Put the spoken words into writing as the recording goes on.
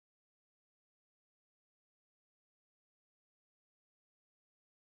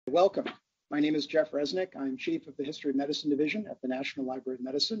Welcome. My name is Jeff Resnick. I'm Chief of the History of Medicine Division at the National Library of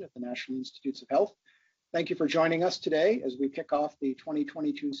Medicine at the National Institutes of Health. Thank you for joining us today as we kick off the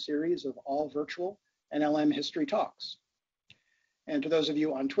 2022 series of all virtual NLM History Talks. And to those of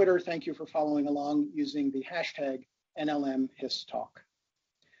you on Twitter, thank you for following along using the hashtag NLMHistTalk.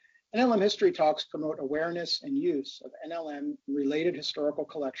 NLM History Talks promote awareness and use of NLM related historical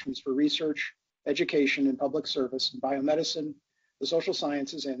collections for research, education, and public service in biomedicine, the social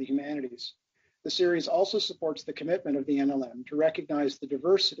sciences, and the humanities. The series also supports the commitment of the NLM to recognize the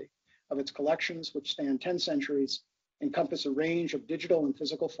diversity of its collections, which span 10 centuries, encompass a range of digital and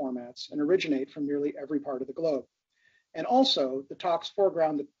physical formats, and originate from nearly every part of the globe. And also, the talks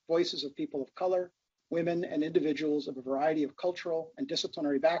foreground the voices of people of color, women, and individuals of a variety of cultural and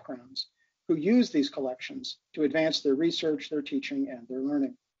disciplinary backgrounds who use these collections to advance their research, their teaching, and their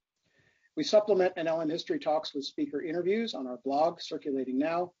learning. We supplement NLM History Talks with speaker interviews on our blog, Circulating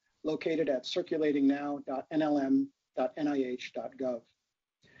Now, located at circulatingnow.nlm.nih.gov.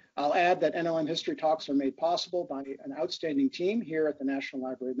 I'll add that NLM History Talks are made possible by an outstanding team here at the National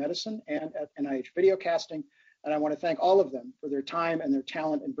Library of Medicine and at NIH Videocasting, and I want to thank all of them for their time and their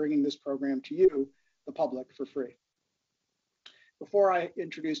talent in bringing this program to you, the public, for free. Before I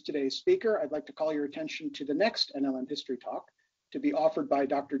introduce today's speaker, I'd like to call your attention to the next NLM History Talk, to be offered by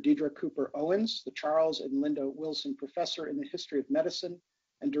Dr. Deidre Cooper Owens, the Charles and Linda Wilson Professor in the History of Medicine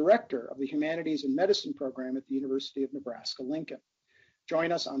and Director of the Humanities and Medicine Program at the University of Nebraska-Lincoln.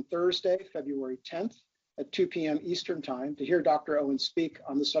 Join us on Thursday, February 10th at 2 p.m. Eastern Time to hear Dr. Owens speak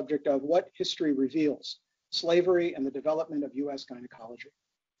on the subject of What History Reveals, Slavery and the Development of U.S. Gynecology.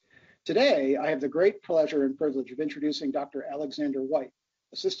 Today, I have the great pleasure and privilege of introducing Dr. Alexander White,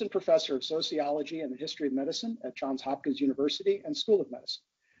 Assistant Professor of Sociology and the History of Medicine at Johns Hopkins University and School of Medicine,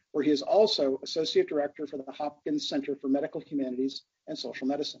 where he is also Associate Director for the Hopkins Center for Medical Humanities and Social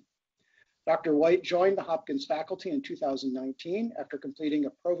Medicine. Dr. White joined the Hopkins faculty in 2019 after completing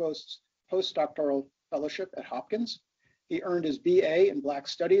a provost's postdoctoral fellowship at Hopkins. He earned his BA in Black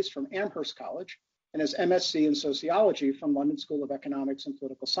Studies from Amherst College and his MSc in Sociology from London School of Economics and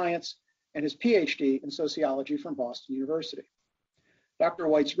Political Science, and his PhD in Sociology from Boston University. Dr.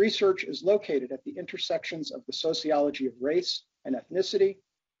 White's research is located at the intersections of the sociology of race and ethnicity,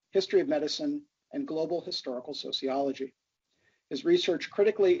 history of medicine, and global historical sociology. His research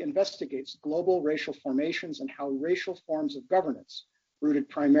critically investigates global racial formations and how racial forms of governance, rooted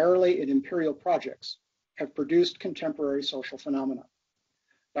primarily in imperial projects, have produced contemporary social phenomena.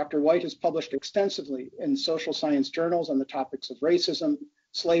 Dr. White has published extensively in social science journals on the topics of racism,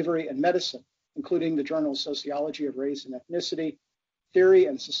 slavery, and medicine, including the journals Sociology of Race and Ethnicity, Theory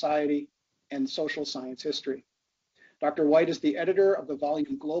and Society, and Social Science History. Dr. White is the editor of the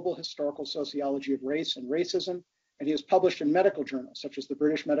volume Global Historical Sociology of Race and Racism, and he has published in medical journals such as the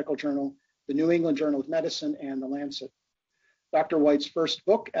British Medical Journal, the New England Journal of Medicine, and the Lancet. Dr. White's first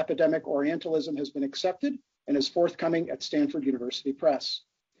book, Epidemic Orientalism, has been accepted and is forthcoming at Stanford University Press.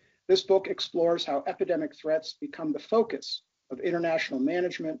 This book explores how epidemic threats become the focus of international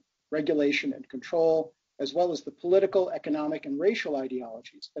management, regulation, and control, as well as the political, economic, and racial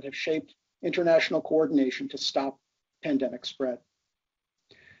ideologies that have shaped international coordination to stop pandemic spread.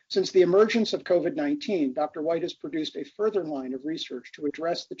 Since the emergence of COVID-19, Dr. White has produced a further line of research to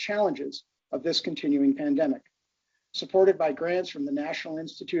address the challenges of this continuing pandemic. Supported by grants from the National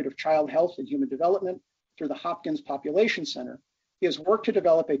Institute of Child Health and Human Development through the Hopkins Population Center, he has worked to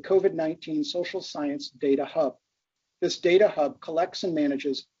develop a COVID-19 social science data hub. This data hub collects and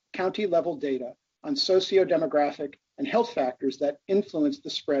manages county-level data on socio-demographic and health factors that influence the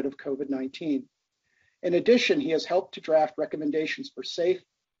spread of COVID-19. In addition, he has helped to draft recommendations for safe,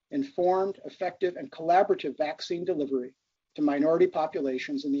 informed, effective, and collaborative vaccine delivery to minority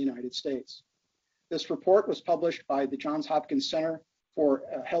populations in the United States. This report was published by the Johns Hopkins Center for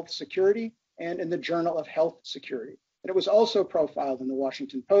Health Security and in the Journal of Health Security. And it was also profiled in the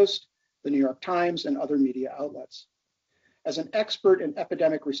Washington Post, the New York Times, and other media outlets. As an expert in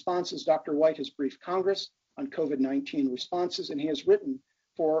epidemic responses, Dr. White has briefed Congress on COVID-19 responses, and he has written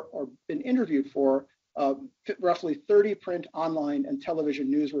for or been interviewed for roughly 30 print, online, and television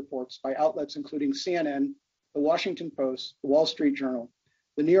news reports by outlets including CNN, the Washington Post, the Wall Street Journal,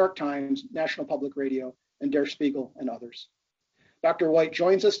 the New York Times, National Public Radio, and Der Spiegel, and others. Dr. White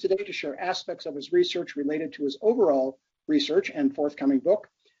joins us today to share aspects of his research related to his overall research and forthcoming book.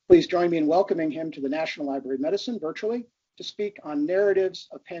 Please join me in welcoming him to the National Library of Medicine virtually to speak on narratives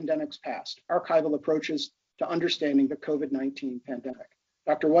of pandemics past, archival approaches to understanding the COVID-19 pandemic.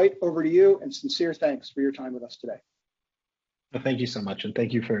 Dr. White, over to you, and sincere thanks for your time with us today. Well, thank you so much, and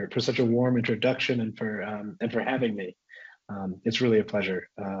thank you for such a warm introduction and for having me. It's really a pleasure.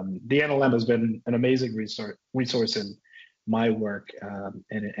 The NLM has been an amazing resource in my work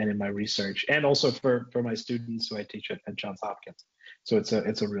and in my research, and also for my students who I teach at Johns Hopkins. So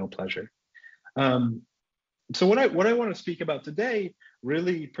it's a real pleasure. So what I want to speak about today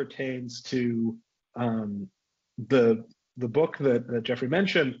really pertains to the book that Jeffrey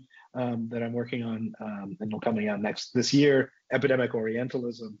mentioned that I'm working on and will coming out this year, Epidemic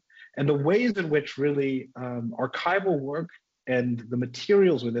Orientalism, and the ways in which really archival work and the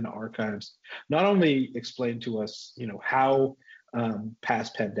materials within archives not only explain to us, how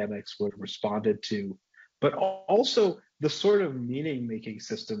past pandemics were responded to, but also the sort of meaning-making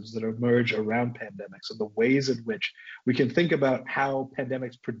systems that emerge around pandemics and the ways in which we can think about how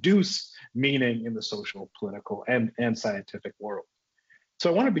pandemics produce meaning in the social, political, and scientific world.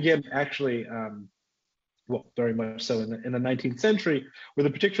 So I want to begin actually, very much so in the 19th century, with a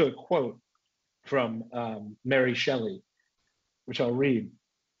particular quote from Mary Shelley, which I'll read.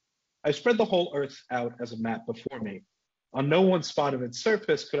 "I spread the whole earth out as a map before me. On no one spot of its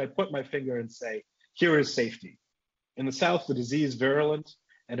surface could I put my finger and say, here is safety. In the south, the disease virulent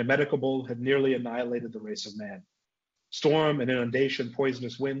and immedicable had nearly annihilated the race of man. Storm and inundation,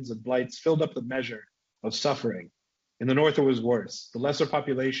 poisonous winds and blights filled up the measure of suffering. In the north, it was worse. The lesser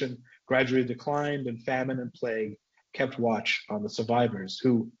population gradually declined, and famine and plague kept watch on the survivors,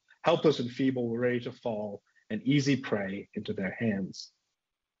 who, helpless and feeble, were ready to fall an easy prey into their hands.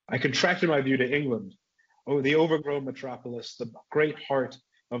 I contracted my view to England. Oh, the overgrown metropolis, the great heart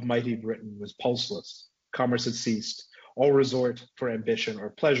of mighty Britain, was pulseless. Commerce had ceased. All resort for ambition or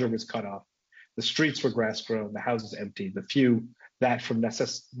pleasure was cut off. The streets were grass-grown, the houses empty. The few that from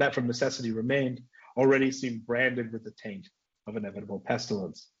necessity remained already seemed branded with the taint of inevitable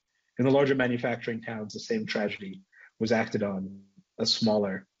pestilence. In the larger manufacturing towns, the same tragedy was acted on a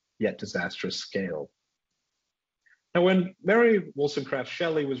smaller yet disastrous scale." Now, when Mary Wollstonecraft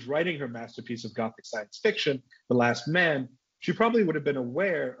Shelley was writing her masterpiece of Gothic science fiction, The Last Man, she probably would have been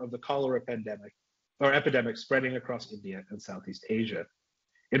aware of the cholera pandemic or epidemic spreading across India and Southeast Asia.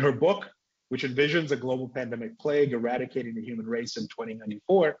 In her book, which envisions a global pandemic plague eradicating the human race in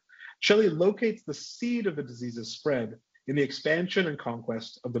 2094, Shelley locates the seed of the disease's spread in the expansion and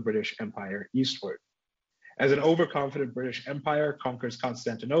conquest of the British Empire eastward. As an overconfident British Empire conquers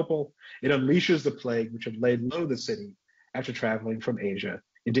Constantinople, it unleashes the plague which had laid low the city after traveling from Asia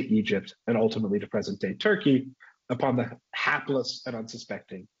into Egypt and ultimately to present-day Turkey upon the hapless and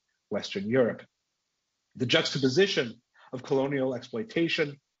unsuspecting Western Europe. The juxtaposition of colonial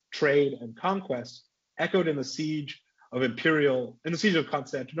exploitation, trade, and conquest echoed in the siege of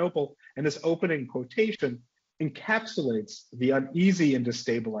Constantinople, and this opening quotation encapsulates the uneasy and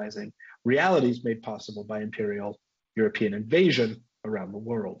destabilizing realities made possible by imperial European invasion around the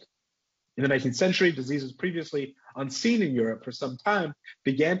world. In the 19th century, diseases previously unseen in Europe for some time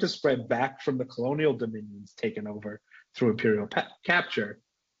began to spread back from the colonial dominions taken over through imperial capture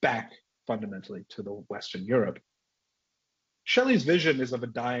back fundamentally to the Western Europe. Shelley's vision is of a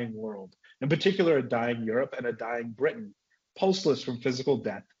dying world, in particular a dying Europe and a dying Britain, pulseless from physical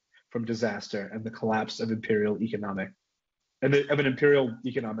death, from disaster, and the collapse of an imperial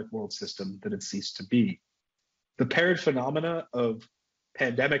economic world system that had ceased to be. The paired phenomena of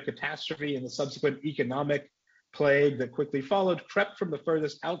pandemic catastrophe and the subsequent economic plague that quickly followed crept from the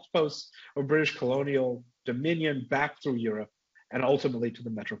furthest outposts of British colonial dominion back through Europe and ultimately to the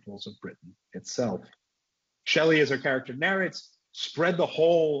metropoles of Britain itself. Shelley, as her character narrates, spread the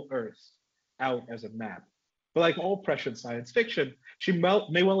whole earth out as a map. But like all prescient science fiction, she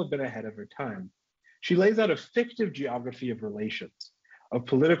may well have been ahead of her time. She lays out a fictive geography of relations, of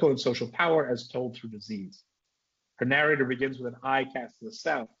political and social power as told through disease. Her narrator begins with an eye cast to the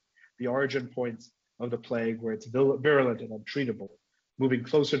south, the origin points of the plague where it's virulent and untreatable. Moving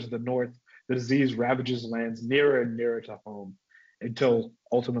closer to the north, the disease ravages lands nearer and nearer to home until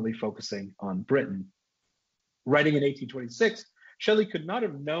ultimately focusing on Britain. Writing in 1826, Shelley could not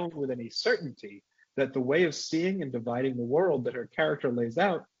have known with any certainty that the way of seeing and dividing the world that her character lays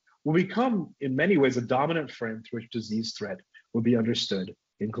out will become, in many ways, a dominant frame through which disease threat will be understood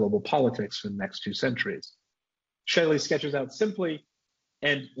in global politics for the next 2 centuries. Shelley sketches out simply,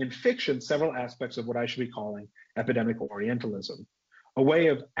 and in fiction, several aspects of what I should be calling epidemic Orientalism, a way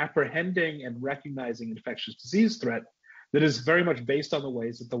of apprehending and recognizing infectious disease threat that is very much based on the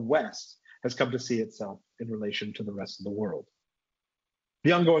ways that the West has come to see itself in relation to the rest of the world.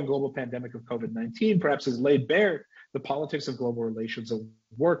 The ongoing global pandemic of COVID-19 perhaps has laid bare the politics of global relations and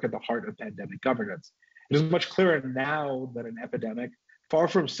work at the heart of pandemic governance. It is much clearer now that an epidemic, far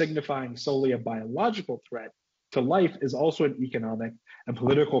from signifying solely a biological threat to life, is also an economic and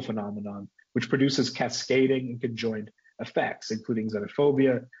political phenomenon which produces cascading and conjoined effects, including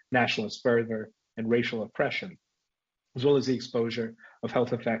xenophobia, nationalist fervor, and racial oppression, as well as the exposure of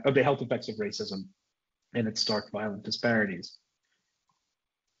the health effects of racism and its stark violent disparities.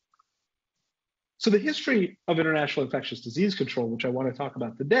 So the history of international infectious disease control, which I want to talk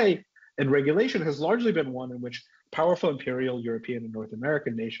about today, and regulation has largely been one in which powerful imperial European and North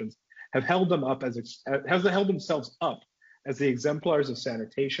American nations have held themselves up as the exemplars of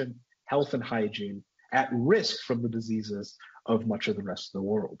sanitation, health, and hygiene at risk from the diseases of much of the rest of the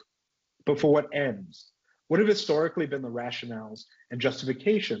world. But for what ends? What have historically been the rationales and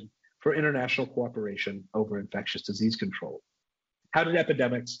justification for international cooperation over infectious disease control? How did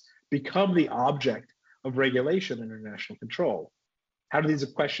epidemics become the object of regulation and international control? How do these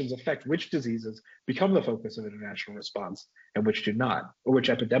questions affect which diseases become the focus of international response and which do not, or which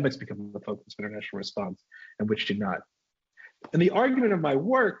epidemics become the focus of international response and which do not? And the argument of my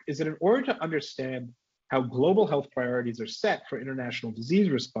work is that in order to understand how global health priorities are set for international disease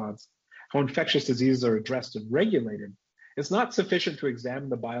response, how infectious diseases are addressed and regulated, it's not sufficient to examine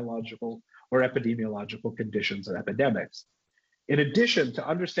the biological or epidemiological conditions of epidemics. In addition, to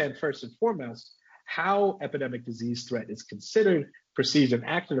understand first and foremost how epidemic disease threat is considered, perceived, and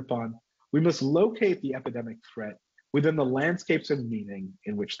acted upon, we must locate the epidemic threat within the landscapes of meaning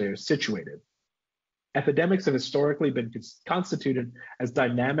in which they are situated. Epidemics have historically been constituted as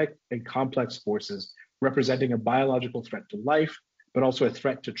dynamic and complex forces representing a biological threat to life, but also a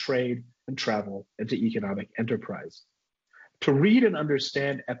threat to trade and travel and to economic enterprise. To read and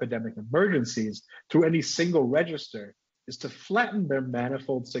understand epidemic emergencies through any single register is to flatten their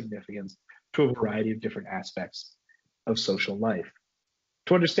manifold significance to a variety of different aspects of social life.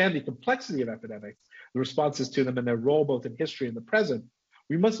 To understand the complexity of epidemics, the responses to them, and their role both in history and the present,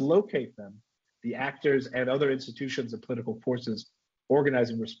 we must locate them, the actors and other institutions and political forces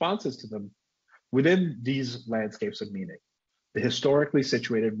organizing responses to them, within these landscapes of meaning, the historically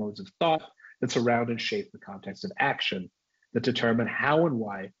situated modes of thought that surround and shape the context of action, that determine how and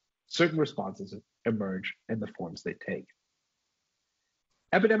why certain responses emerge in the forms they take.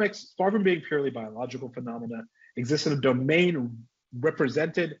 Epidemics, far from being purely biological phenomena, exist in a domain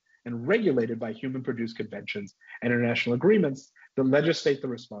represented and regulated by human-produced conventions and international agreements that legislate the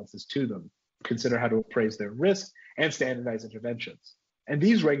responses to them, consider how to appraise their risk, and standardize interventions. And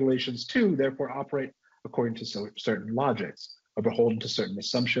these regulations, too, therefore operate according to certain logics, are beholden to certain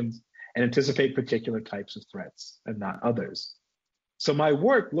assumptions, and anticipate particular types of threats and not others. So my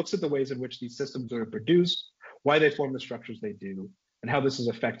work looks at the ways in which these systems are produced, why they form the structures they do, and how this has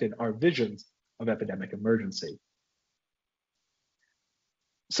affected our visions of epidemic emergency.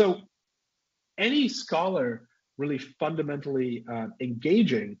 So any scholar really fundamentally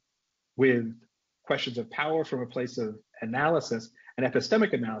engaging with questions of power from a place of analysis and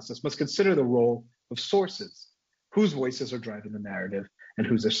epistemic analysis must consider the role of sources, whose voices are driving the narrative and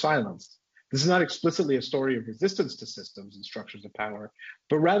whose are silenced. This is not explicitly a story of resistance to systems and structures of power,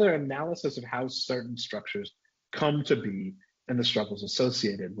 but rather analysis of how certain structures come to be and the struggles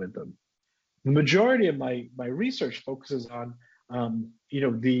associated with them. The majority of my research focuses on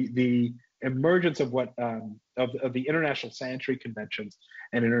the emergence of of the international sanitary conventions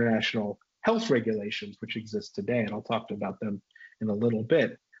and international health regulations which exist today, and I'll talk about them in a little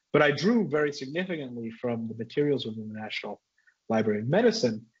bit. But I drew very significantly from the materials within the National Library of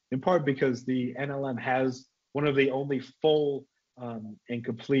Medicine, in part because the NLM has one of the only full and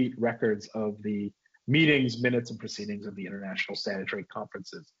complete records of the meetings, minutes, and proceedings of the international sanitary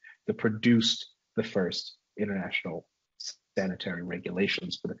conferences that produced the first international sanitary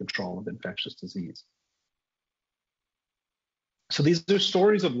regulations for the control of infectious disease. So these are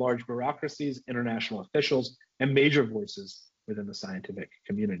stories of large bureaucracies, international officials, and major voices within the scientific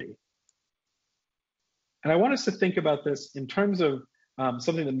community. And I want us to think about this in terms of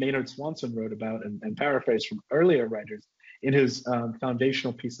something that Maynard Swanson wrote about and paraphrased from earlier writers in his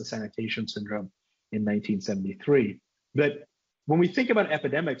foundational piece, The Sanitation Syndrome, in 1973. That when we think about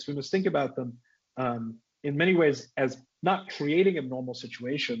epidemics, we must think about them in many ways as not creating abnormal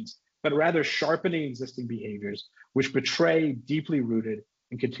situations, but rather sharpening existing behaviors which betray deeply rooted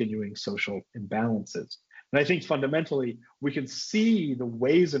and continuing social imbalances. And I think fundamentally, we can see the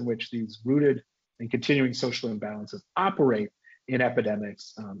ways in which these rooted and continuing social imbalances operate in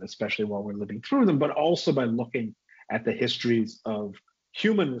epidemics, especially while we're living through them, but also by looking at the histories of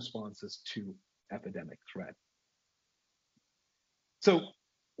human responses to epidemic threat. So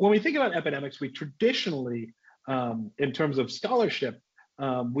when we think about epidemics, we traditionally, in terms of scholarship,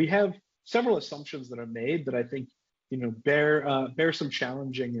 we have several assumptions that are made that I think bear some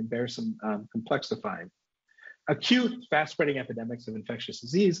challenging and bear some complexifying. Acute, fast-spreading epidemics of infectious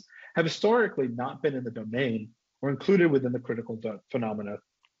disease have historically not been in the domain or included within the critical phenomena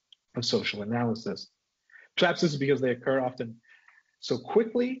of social analysis. Perhaps this is because they occur often so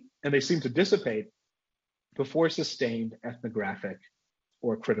quickly and they seem to dissipate before sustained ethnographic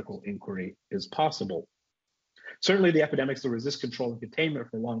or critical inquiry is possible. Certainly, the epidemics that resist control and containment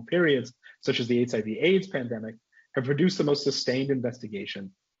for long periods, such as the HIV/AIDS pandemic, have produced the most sustained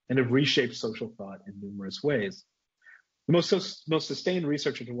investigation and have reshaped social thought in numerous ways. The most sustained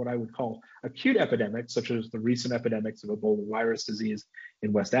research into what I would call acute epidemics, such as the recent epidemics of Ebola virus disease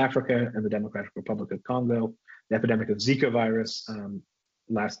in West Africa and the Democratic Republic of Congo, the epidemic of Zika virus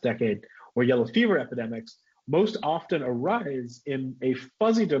last decade, or yellow fever epidemics, most often arise in a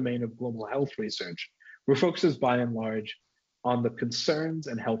fuzzy domain of global health research, which focuses by and large on the concerns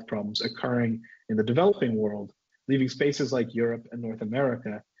and health problems occurring in the developing world, leaving spaces like Europe and North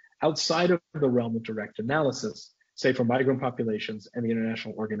America outside of the realm of direct analysis, say for migrant populations and the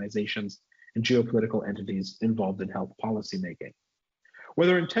international organizations and geopolitical entities involved in health policymaking.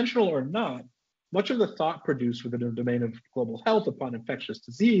 Whether intentional or not, much of the thought produced within the domain of global health upon infectious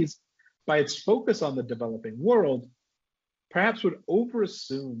disease, by its focus on the developing world, perhaps would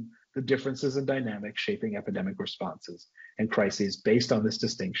overassume the differences in dynamics shaping epidemic responses and crises based on this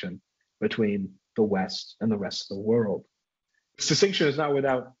distinction between the West and the rest of the world. This distinction is not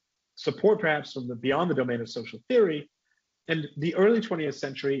without support, perhaps, from beyond the domain of social theory, and the early 20th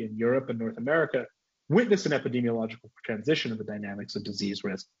century in Europe and North America witnessed an epidemiological transition of the dynamics of disease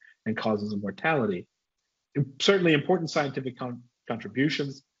risk and causes of mortality. Certainly important scientific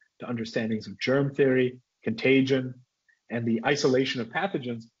contributions to understandings of germ theory, contagion, and the isolation of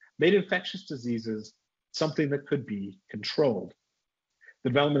pathogens made infectious diseases something that could be controlled. The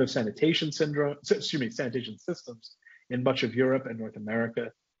development of sanitation systems in much of Europe and North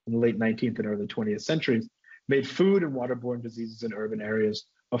America in the late 19th and early 20th centuries made food and waterborne diseases in urban areas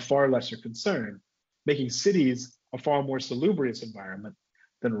a far lesser concern, making cities a far more salubrious environment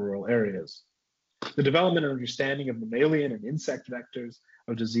than rural areas. The development and understanding of mammalian and insect vectors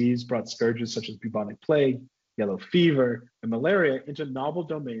of disease brought scourges such as bubonic plague, yellow fever, and malaria into novel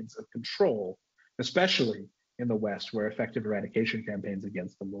domains of control, especially in the West, where effective eradication campaigns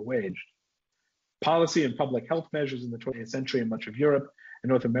against them were waged. Policy and public health measures in the 20th century in much of Europe and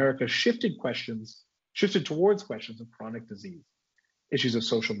North America shifted towards questions of chronic disease, issues of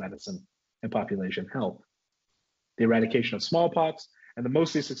social medicine, and population health. The eradication of smallpox and the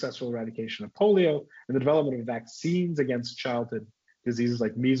mostly successful eradication of polio and the development of vaccines against childhood diseases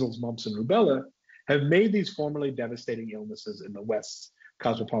like measles, mumps, and rubella have made these formerly devastating illnesses in the West's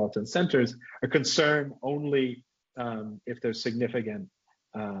cosmopolitan centers a concern only if there's significant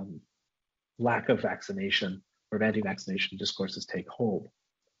lack of vaccination or of anti-vaccination discourses take hold.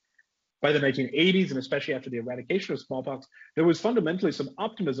 By the 1980s, and especially after the eradication of smallpox, there was fundamentally some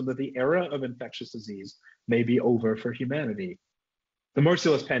optimism that the era of infectious disease may be over for humanity. The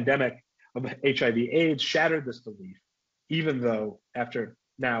merciless pandemic of HIV/AIDS shattered this belief, even after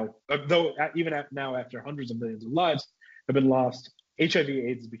hundreds of millions of lives have been lost,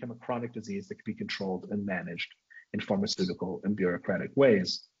 HIV/AIDS has become a chronic disease that can be controlled and managed in pharmaceutical and bureaucratic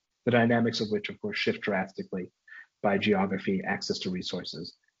ways, the dynamics of which, of course, shift drastically by geography, access to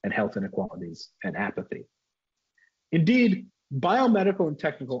resources, and health inequalities and apathy. Indeed, biomedical and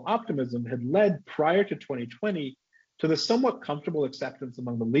technical optimism had led prior to 2020 to the somewhat comfortable acceptance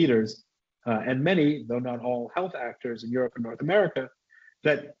among the leaders and many, though not all, health actors in Europe and North America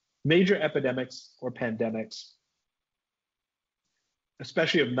that major epidemics or pandemics,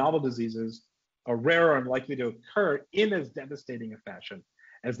 especially of novel diseases, are rare or unlikely to occur in as devastating a fashion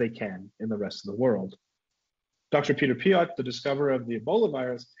as they can in the rest of the world. Dr. Peter Piot, the discoverer of the Ebola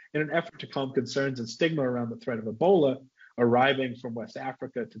virus, in an effort to calm concerns and stigma around the threat of Ebola arriving from West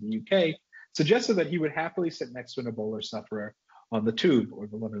Africa to the UK, suggested that he would happily sit next to an Ebola sufferer on the tube or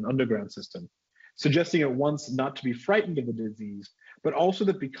the London Underground system, suggesting at once not to be frightened of the disease, but also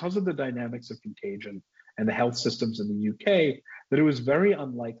that because of the dynamics of contagion and the health systems in the UK, that it was very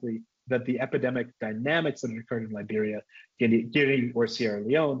unlikely that the epidemic dynamics that had occurred in Liberia, Guinea, or Sierra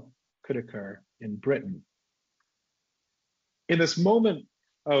Leone could occur in Britain. In this moment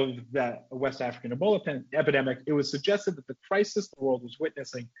of that West African Ebola epidemic, it was suggested that the crisis the world was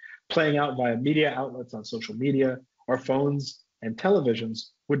witnessing, playing out via media outlets on social media, our phones and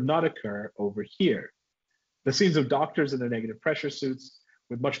televisions, would not occur over here. The scenes of doctors in their negative pressure suits,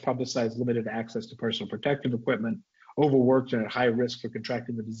 with much publicized limited access to personal protective equipment, overworked and at high risk for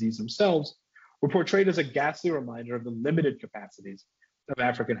contracting the disease themselves, were portrayed as a ghastly reminder of the limited capacities of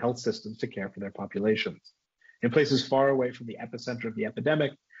African health systems to care for their populations. In places far away from the epicenter of the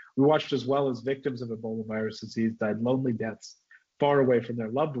epidemic, we watched as well as victims of Ebola virus disease died lonely deaths far away from their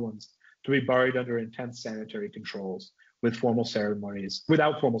loved ones, to be buried under intense sanitary controls without formal ceremonies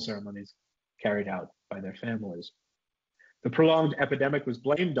carried out by their families. The prolonged epidemic was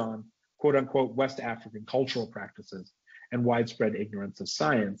blamed on quote unquote West African cultural practices and widespread ignorance of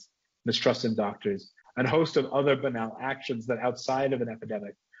science, mistrust in doctors, and a host of other banal actions that outside of an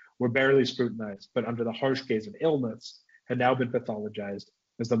epidemic were barely scrutinized, but under the harsh gaze of illness had now been pathologized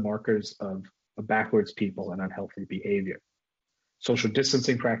as the markers of a backwards people and unhealthy behavior. Social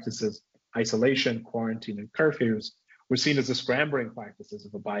distancing practices, isolation, quarantine, and curfews were seen as the scrambling practices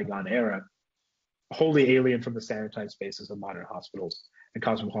of a bygone era, wholly alien from the sanitized spaces of modern hospitals and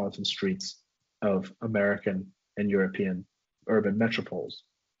cosmopolitan streets of American and European urban metropoles.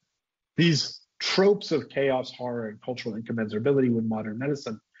 These tropes of chaos, horror, and cultural incommensurability with modern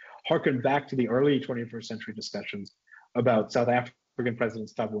medicine harken back to the early 21st century discussions about South African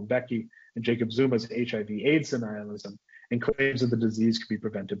presidents Thabo Mbeki and Jacob Zuma's HIV/AIDS denialism and claims that the disease could be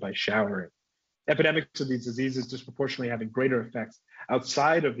prevented by showering. Epidemics of these diseases disproportionately having greater effects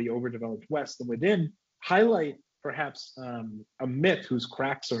outside of the overdeveloped West than within highlight perhaps a myth whose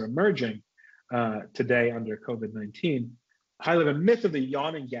cracks are emerging today under COVID-19, highlight a myth of the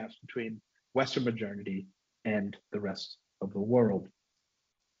yawning gaps between Western modernity and the rest of the world.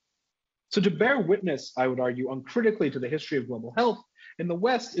 So to bear witness, I would argue, uncritically to the history of global health in the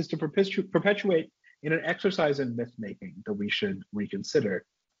West is to perpetuate in an exercise in myth-making that we should reconsider.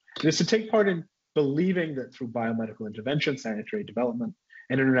 It is to take part in believing that through biomedical intervention, sanitary development,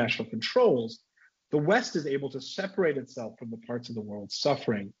 and international controls, the West is able to separate itself from the parts of the world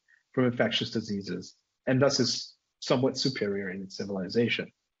suffering from infectious diseases, and thus is somewhat superior in its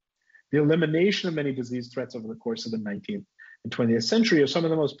civilization. The elimination of many disease threats over the course of the 19th and 20th century are some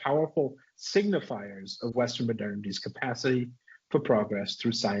of the most powerful signifiers of Western modernity's capacity for progress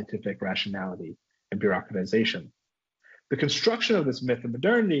through scientific rationality and bureaucratization. The construction of this myth of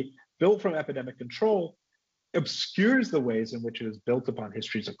modernity, built from epidemic control, obscures the ways in which it is built upon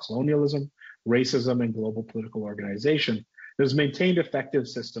histories of colonialism, racism, and global political organization that has maintained effective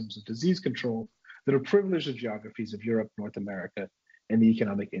systems of disease control that are privileged the geographies of Europe, North America, and the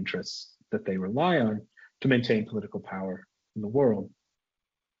economic interests that they rely on to maintain political power in the world.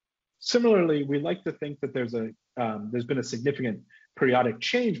 Similarly, we like to think that there's been a significant periodic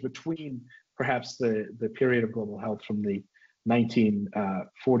change between perhaps the period of global health from the late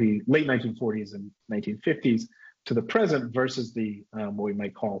 1940s and 1950s to the present versus the what we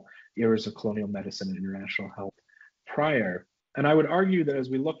might call eras of colonial medicine and international health prior. And I would argue that as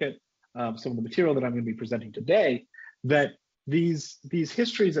we look at some of the material that I'm going to be presenting today, that these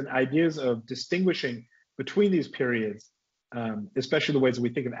histories and ideas of distinguishing between these periods, especially the ways that we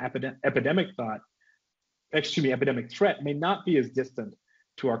think of epidemic threat, may not be as distant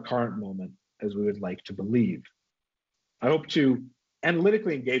to our current moment as we would like to believe. I hope to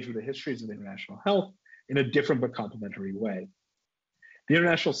analytically engage with the histories of international health in a different but complementary way. The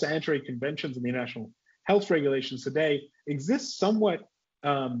international sanitary conventions and the international health regulations today exist somewhat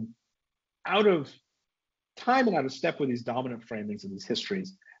out of time and out of step with these dominant framings of these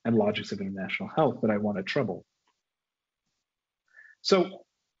histories and logics of international health that I want to trouble. So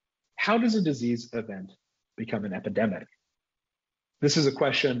how does a disease event become an epidemic? This is a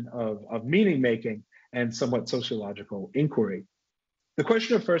question of meaning making and somewhat sociological inquiry. The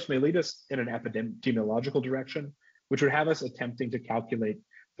question at first may lead us in an epidemiological direction, which would have us attempting to calculate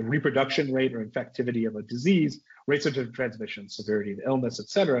the reproduction rate or infectivity of a disease, rates of transmission, severity of illness,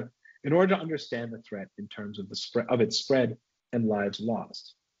 etc., in order to understand the threat in terms of its spread and lives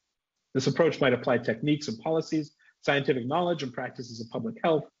lost. This approach might apply techniques and policies, scientific knowledge and practices of public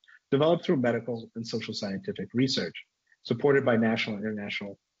health developed through medical and social scientific research, supported by national and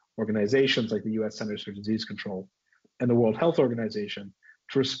international organizations like the US Centers for Disease Control and the World Health Organization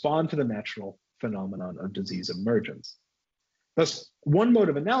to respond to the natural phenomenon of disease emergence. Thus, one mode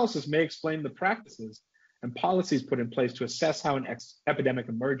of analysis may explain the practices and policies put in place to assess how an epidemic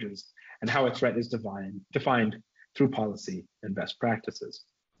emerges and how a threat is defined through policy and best practices.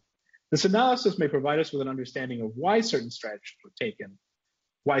 This analysis may provide us with an understanding of why certain strategies were taken,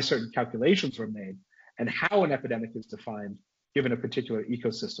 why certain calculations were made, and how an epidemic is defined given a particular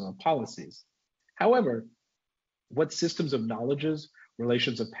ecosystem of policies. However, what systems of knowledges,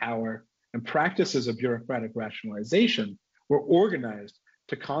 relations of power, and practices of bureaucratic rationalization were organized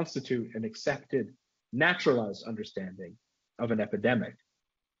to constitute an accepted, naturalized understanding of an epidemic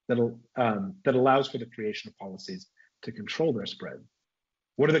that allows for the creation of policies to control their spread?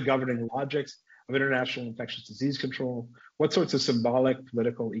 What are the governing logics of international infectious disease control? What sorts of symbolic,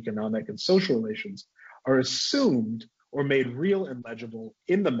 political, economic, and social relations are assumed or made real and legible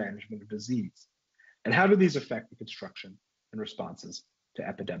in the management of disease? And how do these affect the construction and responses to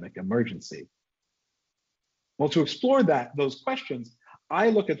epidemic emergency? Well, to explore those questions, I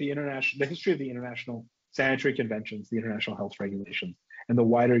look at the history of the international sanitary conventions, the international health regulations, and the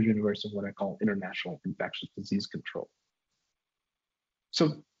wider universe of what I call international infectious disease control.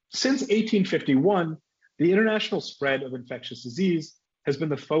 So since 1851, the international spread of infectious disease has been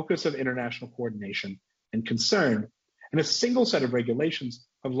the focus of international coordination and concern, and a single set of regulations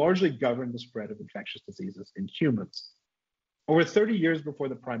have largely governed the spread of infectious diseases in humans. Over 30 years before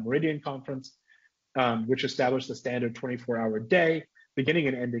the Prime Meridian Conference, which established the standard 24-hour day, beginning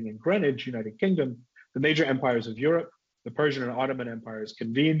and ending in Greenwich, United Kingdom, the major empires of Europe, the Persian and Ottoman empires,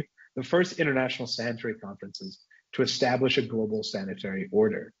 convened the first international sanitary conferences to establish a global sanitary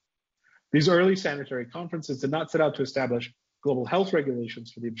order. These early sanitary conferences did not set out to establish global health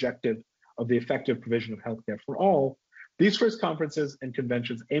regulations for the objective of the effective provision of healthcare for all. These first conferences and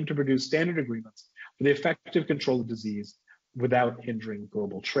conventions aimed to produce standard agreements for the effective control of disease without hindering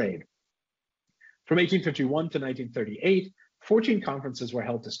global trade. From 1851 to 1938, 14 conferences were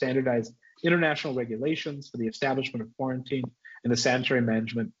held to standardize international regulations for the establishment of quarantine and the sanitary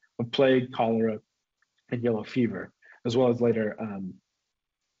management of plague, cholera, and yellow fever, as well as later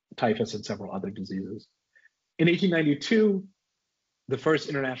typhus and several other diseases. In 1892, the first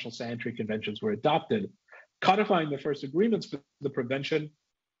international sanitary conventions were adopted, codifying the first agreements for the prevention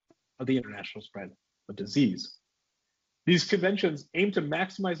of the international spread of disease. These conventions aim to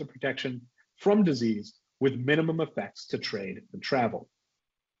maximize the protection from disease with minimum effects to trade and travel.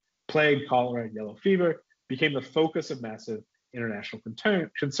 Plague, cholera, and yellow fever became the focus of massive international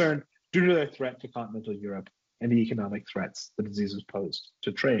concern due to their threat to continental Europe and the economic threats the diseases posed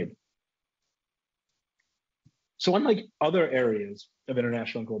to trade. So unlike other areas of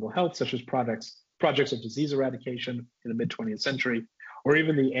international and global health, such as projects of disease eradication in the mid-20th century, or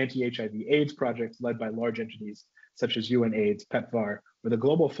even the anti-HIV AIDS projects led by large entities such as UNAIDS, PEPFAR, or the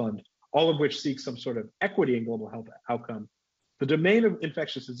Global Fund, all of which seek some sort of equity in global health outcome, the domain of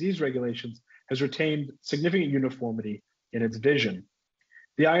infectious disease regulations has retained significant uniformity in its vision.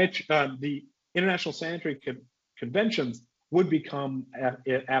 The international sanitary conventions would become,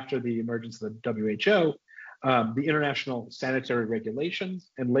 after the emergence of the WHO, the international sanitary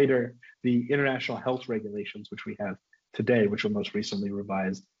regulations, and later the international health regulations, which we have today, which were most recently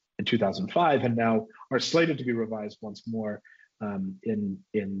revised in 2005, and now are slated to be revised once more in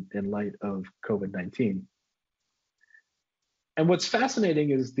light of COVID-19. And what's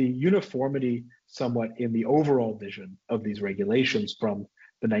fascinating is the uniformity somewhat in the overall vision of these regulations from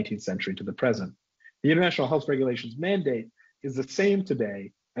the 19th century to the present. The international health regulations mandate is the same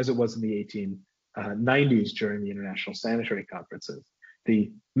today as it was in the 1890s during the international sanitary conferences,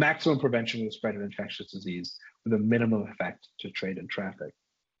 the maximum prevention of the spread of infectious disease with a minimum effect to trade and traffic.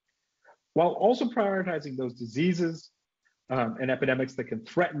 While also prioritizing those diseases and epidemics that can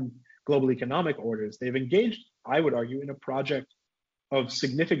threaten global economic orders, they've engaged, I would argue, in a project of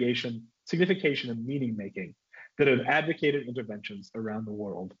signification and meaning making that have advocated interventions around the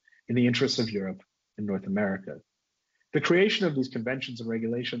world in the interests of Europe and North America. The creation of these conventions and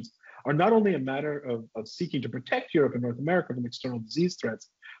regulations are not only a matter of seeking to protect Europe and North America from external disease threats,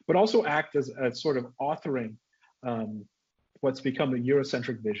 but also act as a sort of authoring what's become a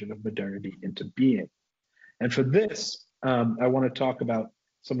Eurocentric vision of modernity into being. And for this, I want to talk about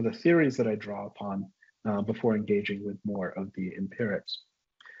some of the theories that I draw upon before engaging with more of the empirics.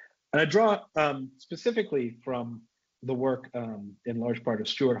 And I draw specifically from the work in large part of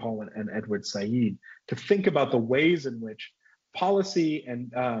Stuart Hall and Edward Said to think about the ways in which policy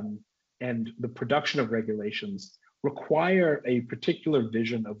and the production of regulations require a particular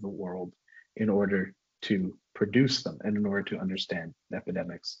vision of the world in order to produce them and in order to understand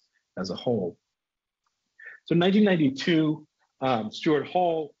epidemics as a whole. So in 1992, Stuart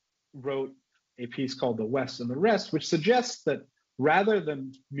Hall wrote a piece called The West and the Rest, which suggests that rather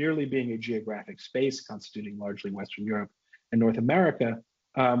than merely being a geographic space constituting largely Western Europe and North America,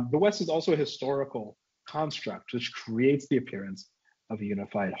 the West is also a historical construct which creates the appearance of a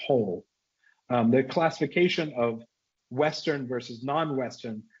unified whole. The classification of Western versus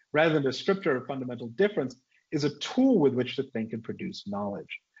non-Western, rather than a descriptor of fundamental difference, is a tool with which to think and produce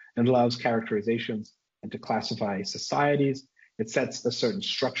knowledge, and allows characterizations and to classify societies. It sets a certain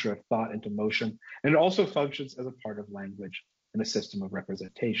structure of thought into motion, and it also functions as a part of language and a system of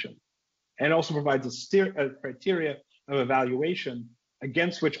representation. And it also provides a criteria of evaluation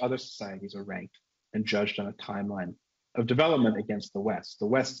against which other societies are ranked and judged on a timeline of development against the West. The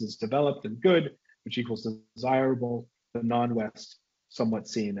West is developed and good, which equals desirable. The non-West, somewhat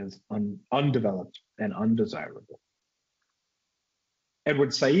seen as undeveloped and undesirable.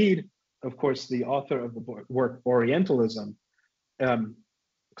 Edward Said, of course, the author of the work Orientalism,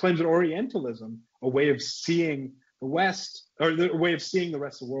 claims that Orientalism, a way of seeing the West, or a way of seeing the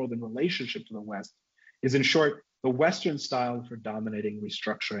rest of the world in relationship to the West, is in short the Western style for dominating,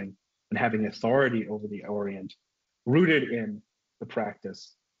 restructuring, and having authority over the Orient, rooted in the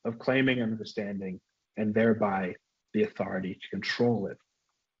practice of claiming and understanding, and thereby the authority to control it.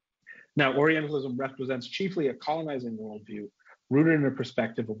 Now, Orientalism represents chiefly a colonizing worldview rooted in a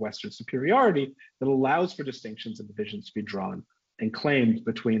perspective of Western superiority that allows for distinctions and divisions to be drawn and claimed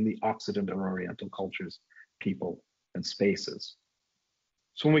between the Occident and Oriental cultures, people, and spaces.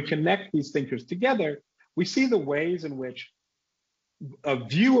 So when we connect these thinkers together, we see the ways in which a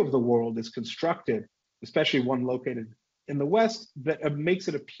view of the world is constructed, especially one located in the West, that makes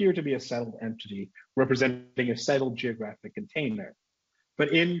it appear to be a settled entity representing a settled geographic container.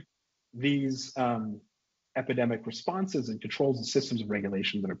 But in these epidemic responses and controls and systems of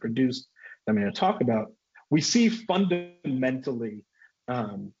regulation that are produced, that I'm going to talk about, we see fundamentally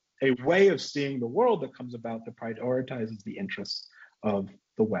a way of seeing the world that comes about that prioritizes the interests of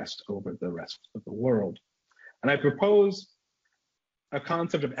the West over the rest of the world. And I propose a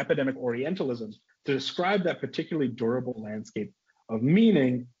concept of epidemic Orientalism to describe that particularly durable landscape of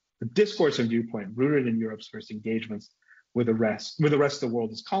meaning, the discourse and viewpoint rooted in Europe's first engagements with the rest of the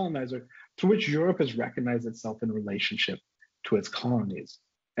world as colonizer, to which Europe has recognized itself in relationship to its colonies.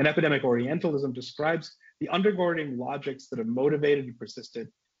 And epidemic Orientalism describes the undergirding logics that have motivated and persisted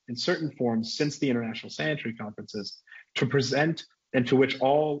in certain forms since the International Sanitary Conferences to present and to which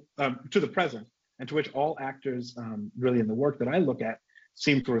all, to the present, and to which all actors really in the work that I look at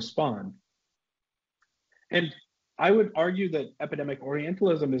seem to respond. And I would argue that epidemic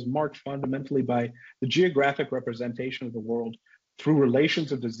Orientalism is marked fundamentally by the geographic representation of the world through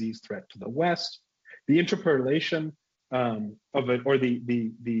relations of disease threat to the West, the interpolation of it, or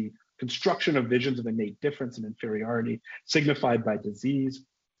the construction of visions of innate difference and inferiority signified by disease,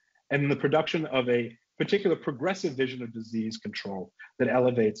 and the production of a particular progressive vision of disease control that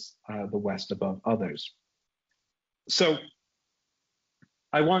elevates the West above others. So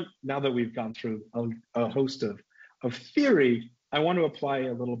I want, now that we've gone through a host of theory, I want to apply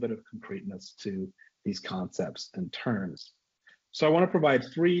a little bit of concreteness to these concepts and terms. So I want to provide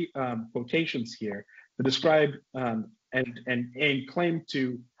three quotations here that describe and claim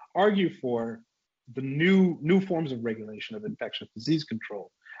to argue for the new forms of regulation of infectious disease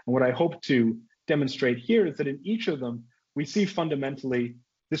control. And what I hope to demonstrate here is that in each of them, we see fundamentally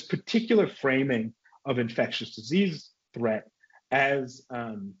this particular framing of infectious disease threat as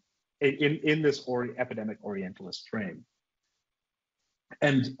in this epidemic Orientalist frame.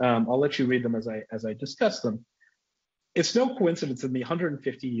 And I'll let you read them as I discuss them. It's no coincidence in the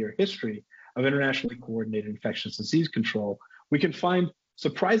 150-year history of internationally coordinated infectious disease control, we can find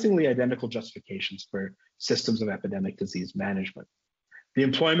surprisingly identical justifications for systems of epidemic disease management. The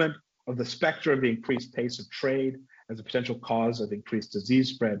employment of the specter of the increased pace of trade as a potential cause of increased disease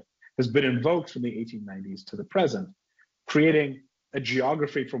spread has been invoked from the 1890s to the present, creating a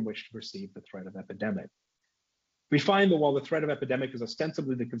geography from which to perceive the threat of epidemic. We find that while the threat of epidemic is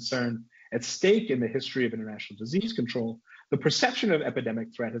ostensibly the concern at stake in the history of international disease control, the perception of epidemic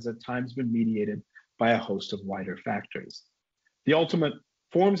threat has at times been mediated by a host of wider factors. The ultimate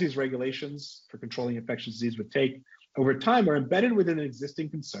forms these regulations for controlling infectious disease would take over time are embedded within existing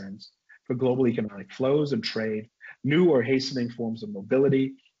concerns for global economic flows and trade, new or hastening forms of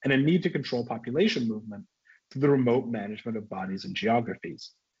mobility, and a need to control population movement through the remote management of bodies and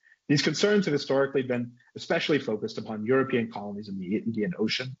geographies. These concerns have historically been especially focused upon European colonies in the Indian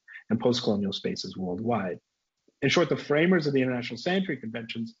Ocean and post-colonial spaces worldwide. In short, the framers of the International Sanitary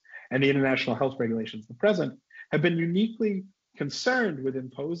Conventions and the international health regulations of the present have been uniquely concerned with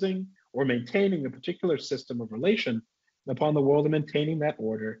imposing or maintaining a particular system of relation upon the world and maintaining that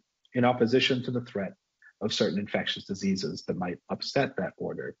order in opposition to the threat of certain infectious diseases that might upset that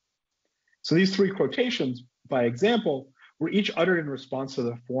order. So these three quotations, by example, were each uttered in response to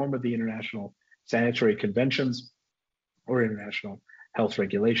the form of the International Sanitary Conventions or international health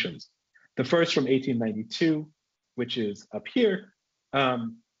regulations. The first from 1892, which is up here,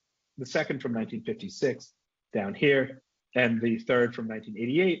 the second from 1956 down here, and the third from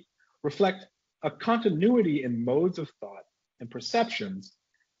 1988 reflect a continuity in modes of thought and perceptions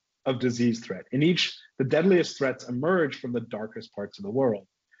of disease threat. In each, the deadliest threats emerge from the darkest parts of the world,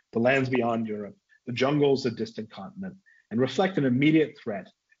 the lands beyond Europe, the jungles of distant continent, and reflect an immediate threat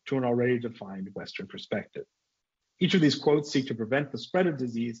to an already defined Western perspective. Each of these quotes seek to prevent the spread of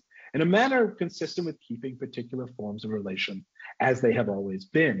disease in a manner consistent with keeping particular forms of relation as they have always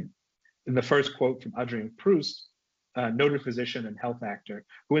been. In the first quote from Adrien Proust, noted physician and health actor,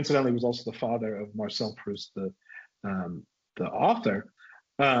 who incidentally was also the father of Marcel Proust, the the author,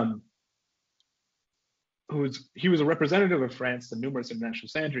 he was a representative of France in numerous international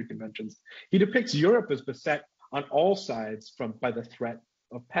sanitary conventions. He depicts Europe as beset on all sides by the threat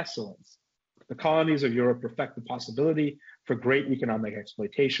of pestilence. The colonies of Europe reflect the possibility for great economic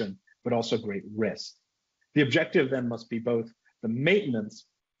exploitation, but also great risk. The objective then must be both the maintenance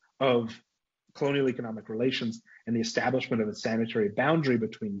of colonial economic relations and the establishment of a sanitary boundary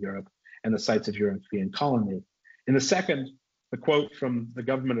between Europe and the sites of European colony. In the second, the quote from the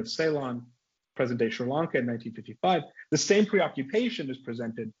government of Ceylon, present-day Sri Lanka in 1955, the same preoccupation is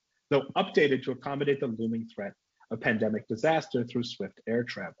presented, though updated to accommodate the looming threat of pandemic disaster through swift air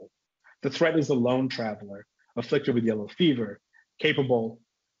travel. The threat is the lone traveler afflicted with yellow fever, capable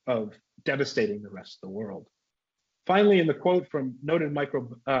of devastating the rest of the world. Finally, in the quote from noted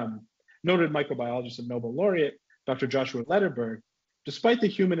microbiologist and Nobel laureate, Dr. Joshua Lederberg, despite the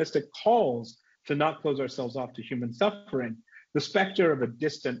humanistic calls to not close ourselves off to human suffering, the specter of a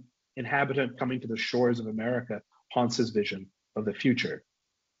distant inhabitant coming to the shores of America haunts his vision of the future.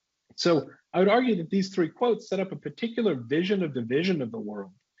 So I would argue that these three quotes set up a particular vision of division of the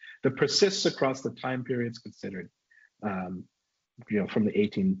world that persists across the time periods considered, from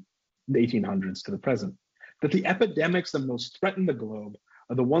the 1800s to the present. That the epidemics that most threaten the globe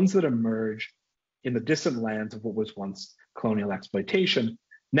are the ones that emerge in the distant lands of what was once colonial exploitation,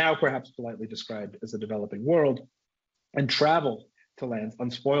 now perhaps politely described as the developing world, and travel to lands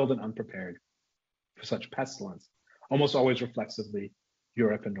unspoiled and unprepared for such pestilence, almost always reflexively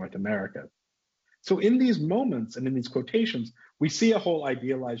Europe and North America. So in these moments and in these quotations, we see a whole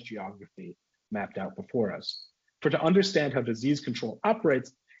idealized geography mapped out before us. For to understand how disease control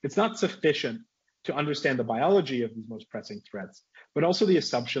operates, it's not sufficient to understand the biology of these most pressing threats, but also the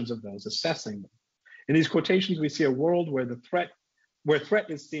assumptions of those assessing them. In these quotations, we see a world where threat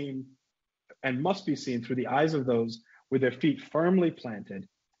is seen and must be seen through the eyes of those with their feet firmly planted,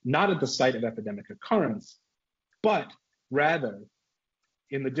 not at the site of epidemic occurrence, but rather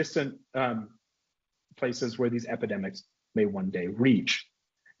in the distant places where these epidemics may one day reach.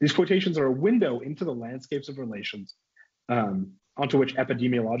 These quotations are a window into the landscapes of relations onto which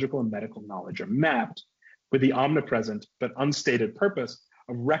epidemiological and medical knowledge are mapped, with the omnipresent but unstated purpose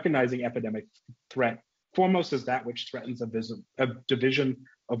of recognizing epidemic threat foremost as that which threatens a division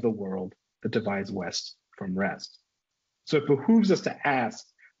of the world that divides West from rest. So it behooves us to ask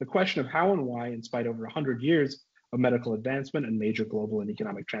the question of how and why, in spite of over 100 years of medical advancement and major global and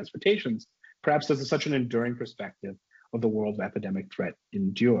economic transportations, perhaps does such an enduring perspective of the world of epidemic threat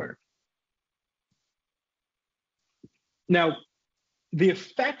endure. Now, the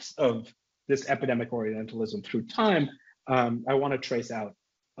effects of this epidemic Orientalism through time, I want to trace out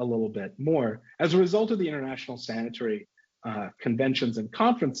a little bit more. As a result of the international sanitary conventions and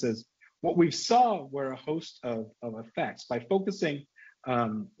conferences, what we saw were a host of effects. By focusing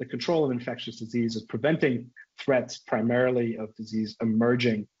the control of infectious diseases, preventing threats primarily of disease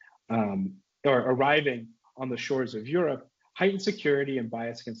emerging or arriving on the shores of Europe, heightened security and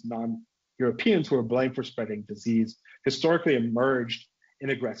bias against non-Europeans who were blamed for spreading disease historically emerged in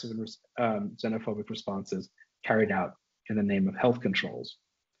aggressive and xenophobic responses carried out in the name of health controls.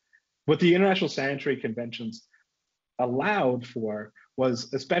 What the international sanitary conventions allowed for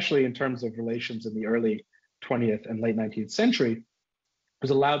was, especially in terms of relations in the early 20th and late 19th century,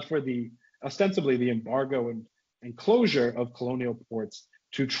 was allowed for ostensibly the embargo and closure of colonial ports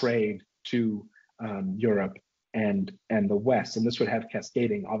to trade to Europe and the West. And this would have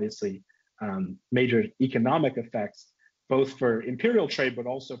cascading, obviously, major economic effects, both for imperial trade, but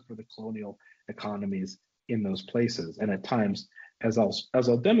also for the colonial economies in those places. And at times, as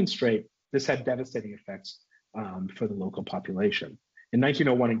I'll demonstrate, this had devastating effects for the local population. In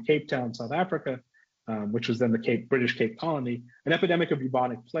 1901 in Cape Town, South Africa, which was then the British Cape Colony, an epidemic of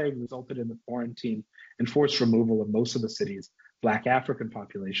bubonic plague resulted in the quarantine and forced removal of most of the city's Black African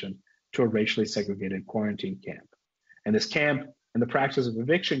population to a racially segregated quarantine camp. And this camp and the practice of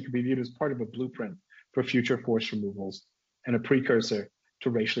eviction could be viewed as part of a blueprint for future forced removals and a precursor to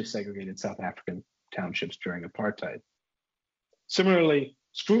racially segregated South African townships during apartheid. Similar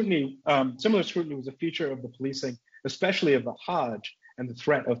scrutiny was a feature of the policing, especially of the Hajj, and the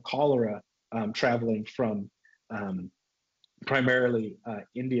threat of cholera traveling from primarily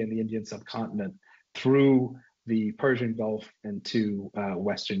India and the Indian subcontinent through the Persian Gulf and to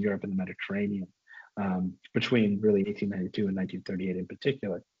Western Europe and the Mediterranean between really 1892 and 1938 in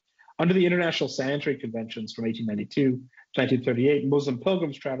particular. Under the International Sanitary Conventions from 1892 to 1938, Muslim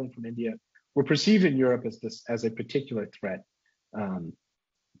pilgrims traveling from India were perceived in Europe as a particular threat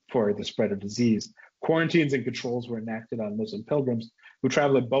for the spread of disease. Quarantines and controls were enacted on Muslim pilgrims who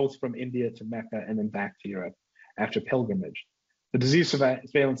traveled both from India to Mecca and then back to Europe. after pilgrimage. The disease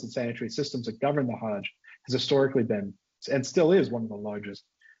surveillance and sanitary systems that govern the Hajj has historically been, and still is, one of the largest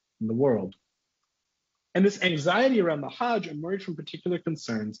in the world. And this anxiety around the Hajj emerged from particular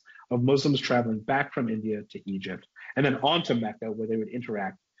concerns of Muslims traveling back from India to Egypt and then on to Mecca, where they would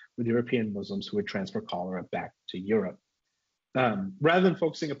interact with European Muslims who would transfer cholera back to Europe. Rather than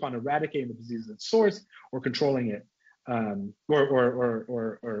focusing upon eradicating the disease at its source or controlling it,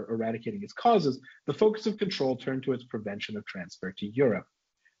 or eradicating its causes, the focus of control turned to its prevention of transfer to Europe.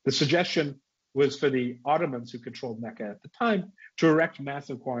 The suggestion was for the Ottomans, who controlled Mecca at the time, to erect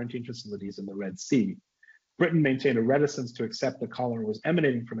massive quarantine facilities in the Red Sea. Britain maintained a reticence to accept that cholera was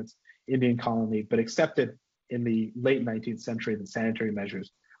emanating from its Indian colony, but accepted in the late 19th century that sanitary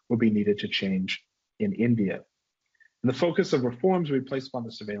measures would be needed to change in India. And the focus of reforms would be placed upon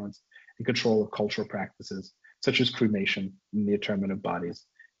the surveillance and control of cultural practices, such as cremation and the interment of bodies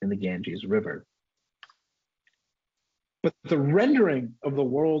in the Ganges River. But the rendering of the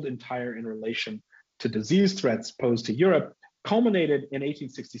world entire in relation to disease threats posed to Europe culminated in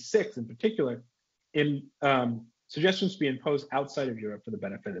 1866, in particular, in suggestions to be imposed outside of Europe for the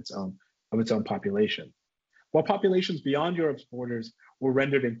benefit of its own population. While populations beyond Europe's borders were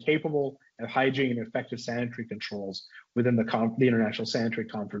rendered incapable of hygiene and effective sanitary controls within the International Sanitary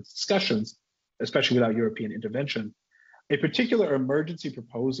Conference discussions, especially without European intervention, a particular emergency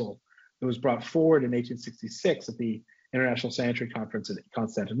proposal that was brought forward in 1866 at the International Sanitary Conference in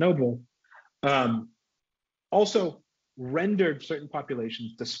Constantinople also rendered certain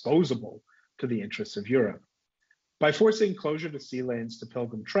populations disposable to the interests of Europe. By forcing closure to sea lanes to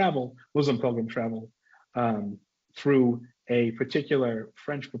Muslim pilgrim travel, through a particular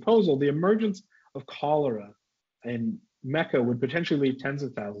French proposal, the emergence of cholera in Mecca would potentially leave tens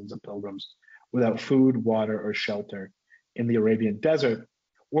of thousands of pilgrims without food, water, or shelter in the Arabian desert,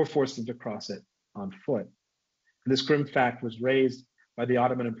 or force them to cross it on foot. And this grim fact was raised by the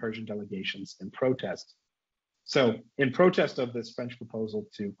Ottoman and Persian delegations in protest. So, in protest of this French proposal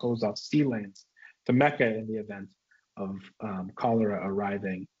to close off sea lanes to Mecca in the event of cholera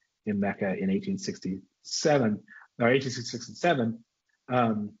arriving in Mecca in 1866 and 7,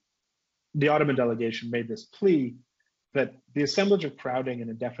 the Ottoman delegation made this plea that the assemblage of crowding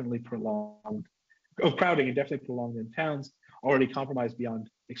indefinitely prolonged in towns already compromised beyond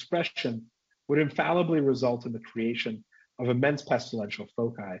expression would infallibly result in the creation of immense pestilential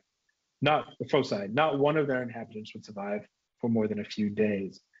foci. Not one of their inhabitants would survive for more than a few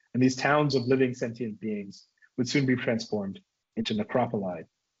days, and these towns of living sentient beings would soon be transformed into necropoli.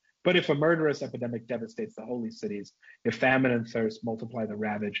 But if a murderous epidemic devastates the holy cities, if famine and thirst multiply the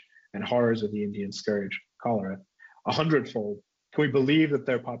ravage and horrors of the Indian scourge, cholera, 100-fold, can we believe that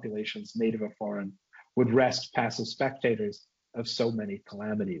their populations, native or foreign, would rest passive spectators of so many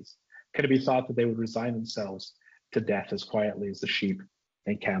calamities? Can it be thought that they would resign themselves to death as quietly as the sheep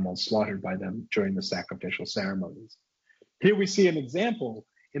and camels slaughtered by them during the sacrificial ceremonies? Here we see an example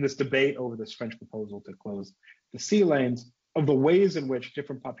in this debate over this French proposal to close the sea lanes of the ways in which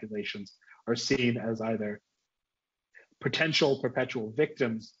different populations are seen as either potential perpetual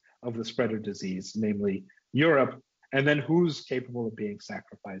victims of the spread of disease, namely Europe, and then who's capable of being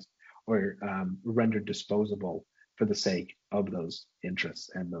sacrificed or rendered disposable for the sake of those interests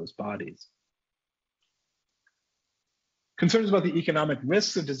and those bodies. Concerns about the economic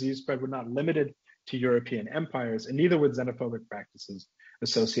risks of disease spread were not limited to European empires, and neither were xenophobic practices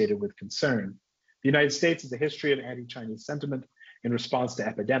associated with concern. The United States has a history of anti-Chinese sentiment in response to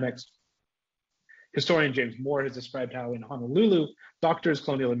epidemics. Historian James Moore has described how in Honolulu, doctors,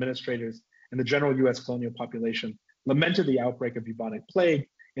 colonial administrators, and the general US colonial population lamented the outbreak of bubonic plague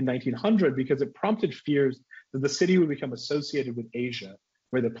in 1900 because it prompted fears that the city would become associated with Asia,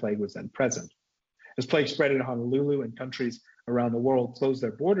 where the plague was then present. As plague spread in Honolulu and countries around the world closed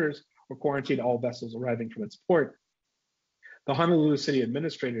their borders or quarantined all vessels arriving from its port, the Honolulu city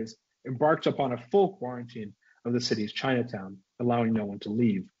administrators embarked upon a full quarantine of the city's Chinatown, allowing no one to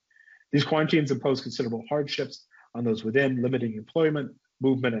leave. These quarantines imposed considerable hardships on those within, limiting employment,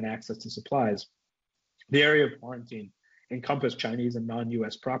 movement, and access to supplies. The area of quarantine encompassed Chinese and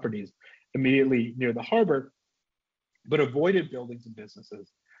non-US properties immediately near the harbor, but avoided buildings and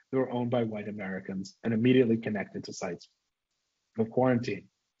businesses that were owned by white Americans and immediately connected to sites of quarantine.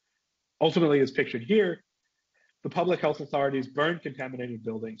 Ultimately, as pictured here, the public health authorities burned contaminated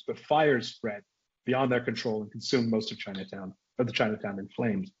buildings, but fires spread beyond their control and consumed most of the Chinatown in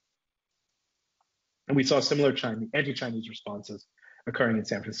flames. And we saw similar anti-Chinese responses occurring in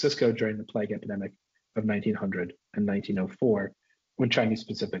San Francisco during the plague epidemic of 1900 and 1904, when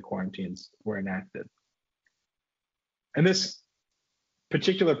Chinese-specific quarantines were enacted. And this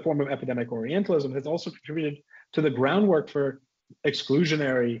particular form of epidemic Orientalism has also contributed to the groundwork for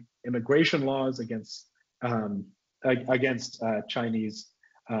exclusionary immigration laws against Chinese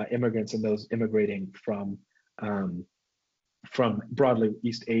immigrants and those immigrating from broadly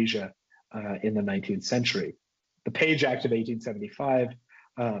East Asia in the 19th century. The Page Act of 1875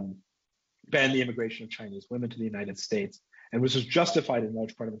 banned the immigration of Chinese women to the United States, and which was justified in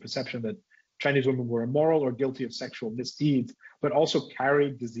large part of the perception that Chinese women were immoral or guilty of sexual misdeeds, but also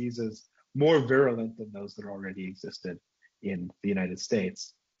carried diseases more virulent than those that already existed in the United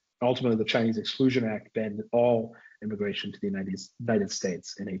States. Ultimately, the Chinese Exclusion Act banned all immigration to the United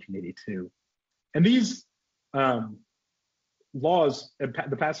States in 1882. And these laws,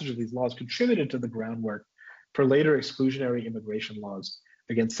 the passage of these laws, contributed to the groundwork for later exclusionary immigration laws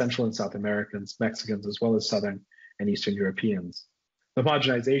against Central and South Americans, Mexicans, as well as Southern and Eastern Europeans. The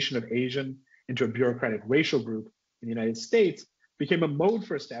homogenization of Asian into a bureaucratic racial group in the United States became a mode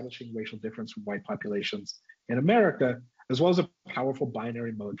for establishing racial difference from white populations in America, as well as a powerful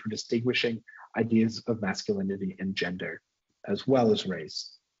binary mode for distinguishing ideas of masculinity and gender, as well as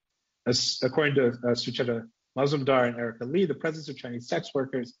race. According to Sucheta Mazumdar and Erica Lee, the presence of Chinese sex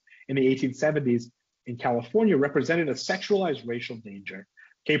workers in the 1870s in California represented a sexualized racial danger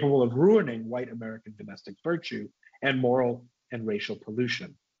capable of ruining white American domestic virtue and moral and racial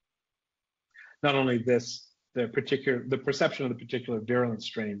pollution. Not only this, the perception of the particular virulent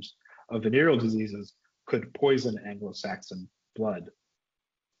strains of venereal diseases could poison Anglo-Saxon blood.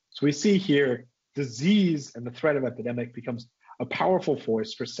 So we see here disease and the threat of epidemic becomes a powerful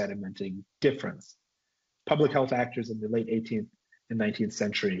force for sedimenting difference. Public health actors in the late 18th and 19th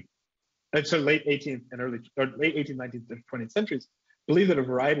century, late 18th, 19th, and 20th centuries, believed that a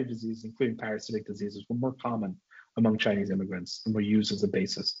variety of diseases, including parasitic diseases, were more common among Chinese immigrants and were used as a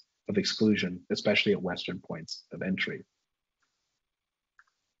basis of exclusion, especially at Western points of entry.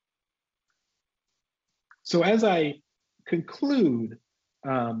 So as I conclude,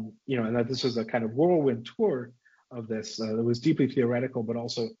 and that this was a kind of whirlwind tour of this that was deeply theoretical, but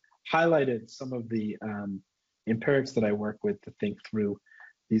also highlighted some of the empirics that I work with to think through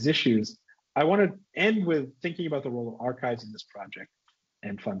these issues. I want to end with thinking about the role of archives in this project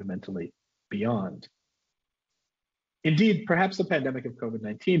and fundamentally beyond. Indeed, perhaps the pandemic of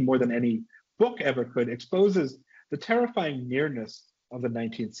COVID-19, more than any book ever could, exposes the terrifying nearness of the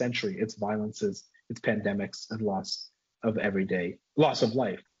 19th century, its violences, its pandemics, and loss of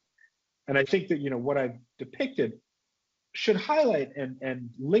life. And I think that, what I've depicted should highlight and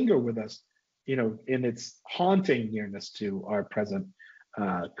linger with us, in its haunting nearness to our present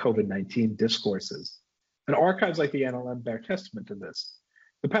COVID-19 discourses. And archives like the NLM bear testament to this.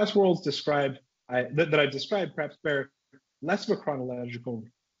 The past worlds that I've described perhaps bear less of a chronological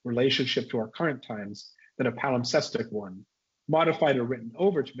relationship to our current times than a palimpsestic one, modified or written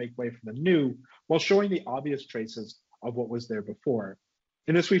over to make way for the new, while showing the obvious traces of what was there before.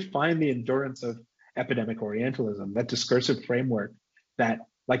 In this, we find the endurance of epidemic Orientalism, that discursive framework that,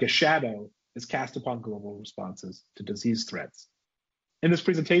 like a shadow, is cast upon global responses to disease threats. In this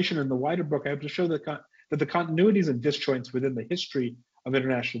presentation and the wider book, I hope to show that the continuities and disjoints within the history of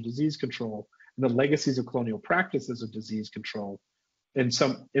international disease control and the legacies of colonial practices of disease control in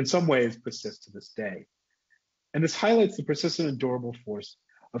some ways persist to this day. And this highlights the persistent and durable force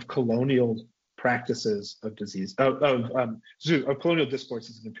of colonial practices of disease, of colonial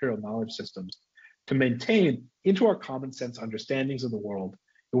discourses and imperial knowledge systems to maintain into our common sense understandings of the world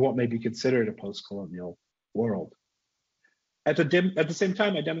in what may be considered a post-colonial world. At the same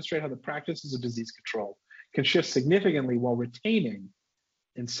time, I demonstrate how the practices of disease control can shift significantly while retaining,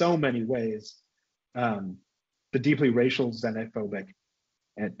 in so many ways, the deeply racial, xenophobic,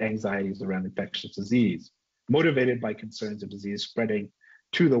 and anxieties around infectious disease, motivated by concerns of disease spreading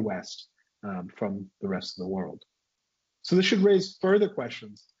to the West from the rest of the world. So this should raise further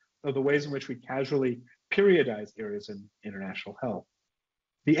questions of the ways in which we casually periodize areas in international health.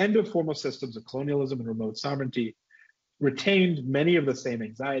 The end of formal systems of colonialism and remote sovereignty retained many of the same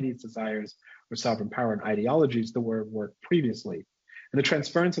anxieties, desires, or sovereign power and ideologies that were at work previously. And the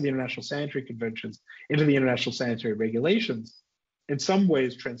transference of the International Sanitary Conventions into the International Sanitary Regulations in some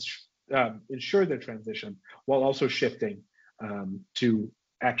ways ensure their transition, while also shifting to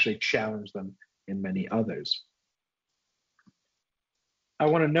actually challenge them in many others. I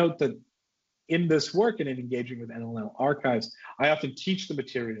want to note that in this work and in engaging with NLM archives, I often teach the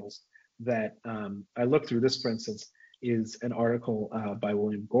materials that I look through. This, for instance, is an article by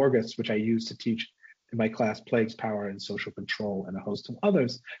William Gorgas, which I use to teach in my class, Plagues, Power, and Social Control, and a host of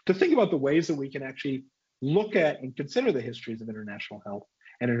others, to think about the ways that we can actually look at and consider the histories of international health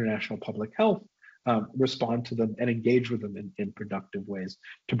and international public health respond to them and engage with them in productive ways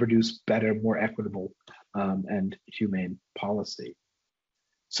to produce better, more equitable and humane policy.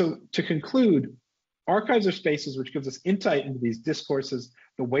 So to conclude, archives are spaces which gives us insight into these discourses,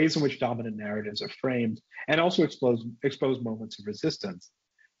 the ways in which dominant narratives are framed, and also expose moments of resistance.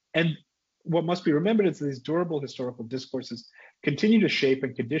 And what must be remembered is that these durable historical discourses continue to shape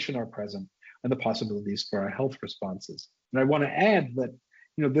and condition our present and the possibilities for our health responses. And I want to add that,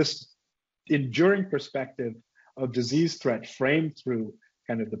 this enduring perspective of disease threat framed through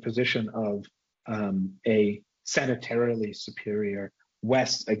kind of the position of a sanitarily superior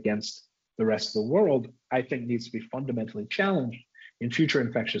West against the rest of the world, I think needs to be fundamentally challenged in future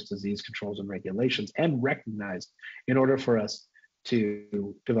infectious disease controls and regulations and recognized in order for us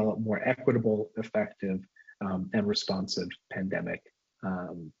to develop more equitable, effective, and responsive pandemic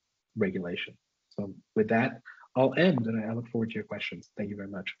regulation. So with that, I'll end, and I look forward to your questions. Thank you very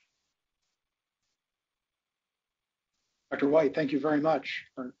much. Dr. White, thank you very much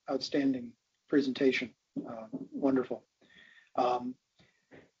for an outstanding presentation. Wonderful.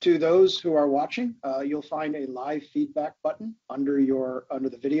 To those who are watching, you'll find a live feedback button under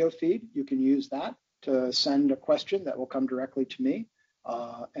the video feed. You can use that to send a question that will come directly to me,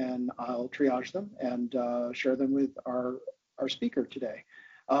 and I'll triage them and share them with our speaker today.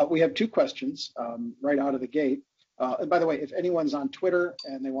 We have two questions right out of the gate. And by the way, if anyone's on Twitter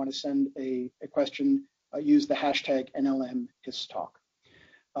and they want to send a question, use the hashtag NLM HistTalk.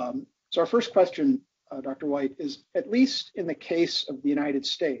 So our first question, Dr. White, is at least in the case of the United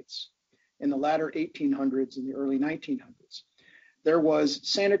States, in the latter 1800s and the early 1900s, there was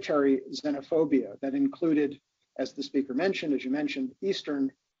sanitary xenophobia that included, as the speaker mentioned, as you mentioned, Eastern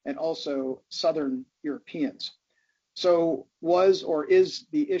and also Southern Europeans. So was or is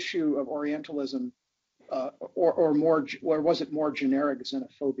the issue of Orientalism or was it more generic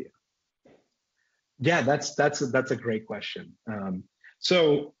xenophobia? Yeah, that's a great question.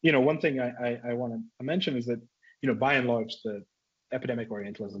 So, one thing I want to mention is that, by and large, the epidemic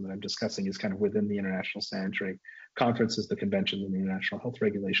Orientalism that I'm discussing is kind of within the International Sanitary Conferences, the conventions, and the international health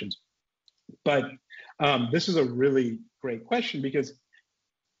regulations. But this is a really great question because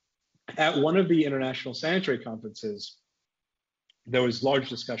at one of the international sanitary conferences, there was large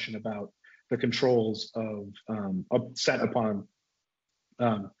discussion about the controls set upon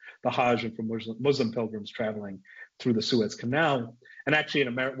the Hajj and for Muslim pilgrims traveling through the Suez Canal. And actually,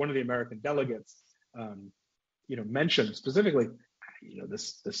 one of the American delegates, mentioned specifically,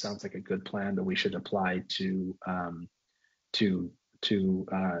 this sounds like a good plan that we should apply to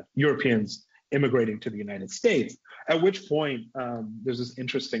Europeans immigrating to the United States. At which point, there's this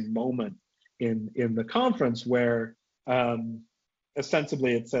interesting moment in the conference where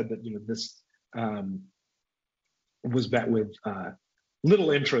ostensibly it said that this was met with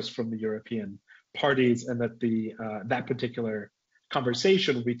little interest from the European parties, and that that particular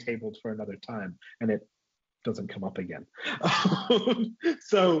conversation will be tabled for another time, and it doesn't come up again.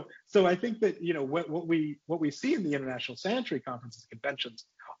 So I think that what we see in the international sanitary conferences and conventions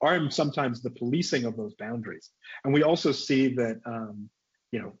are sometimes the policing of those boundaries, and we also see that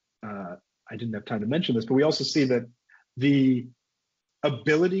I didn't have time to mention this, but we also see that the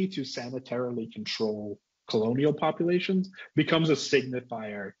ability to sanitarily control colonial populations becomes a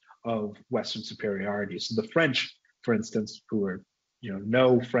signifier of Western superiority. So the French, for instance, who are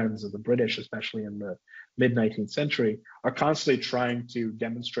no friends of the British, especially in the mid-19th century, are constantly trying to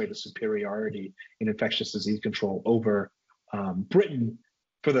demonstrate a superiority in infectious disease control over Britain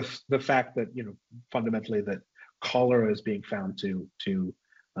for the fact that fundamentally that cholera is being found to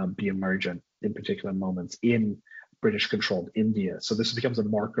be emergent in particular moments in British-controlled India. So this becomes a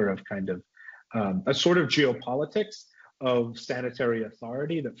marker of kind of a sort of geopolitics of sanitary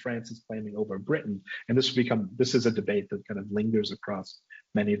authority that France is claiming over Britain. And this is a debate that kind of lingers across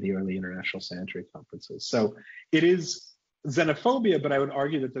many of the early international sanitary conferences. So it is xenophobia, but I would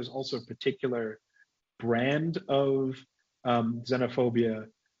argue that there's also a particular brand of xenophobia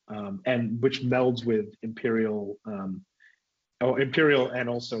and which melds with imperial and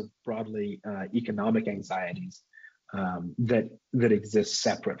also broadly economic anxieties that exist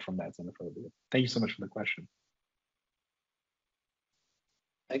separate from that xenophobia. Thank you so much for the question.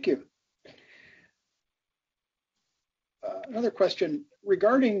 Thank you. Another question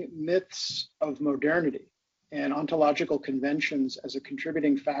regarding myths of modernity and ontological conventions as a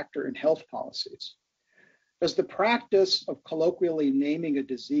contributing factor in health policies. Does the practice of colloquially naming a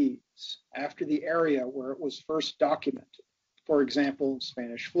disease after the area where it was first documented, for example,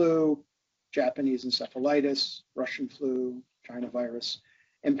 Spanish flu, Japanese encephalitis, Russian flu, China virus,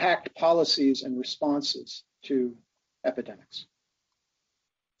 impact policies and responses to epidemics?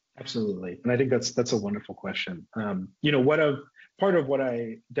 Absolutely, and I think that's a wonderful question. Part of what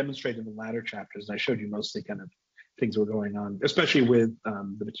I demonstrate in the latter chapters, and I showed you mostly kind of things were going on, especially with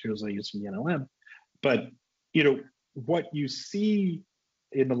the materials I use from the NLM. But what you see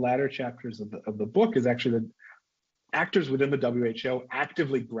in the latter chapters of the book is actually the actors within the WHO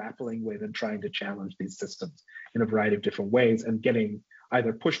actively grappling with and trying to challenge these systems in a variety of different ways, and getting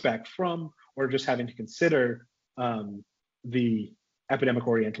either pushback from or just having to consider the epidemic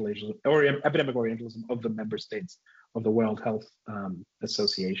orientalism of the member states of the World Health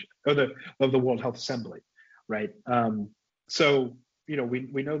Association, or of the World Health Assembly, right? So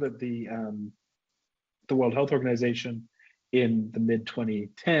we know that the World Health Organization in the mid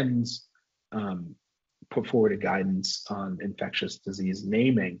 2010s put forward a guidance on infectious disease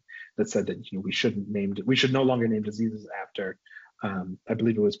naming that said that we should no longer name diseases after I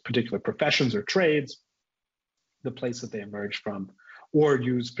believe it was particular professions or trades, the place that they emerged from, or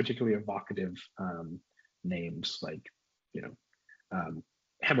use particularly evocative names like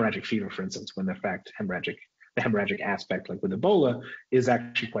hemorrhagic fever, for instance, when in fact the hemorrhagic aspect, like with Ebola, is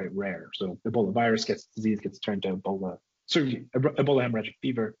actually quite rare. So Ebola virus gets turned to Ebola. Certainly, Ebola hemorrhagic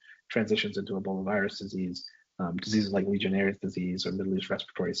fever transitions into Ebola virus disease. Diseases like Legionnaire's disease or Middle East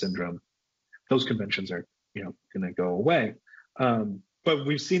respiratory syndrome, those conventions are going to go away. But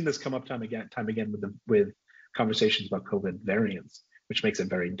we've seen this come up time again with conversations about COVID variants, which makes it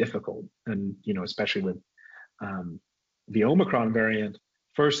very difficult. And especially with the Omicron variant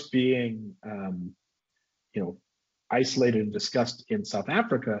first being isolated and discussed in South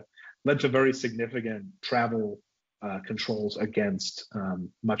Africa, led to very significant travel controls against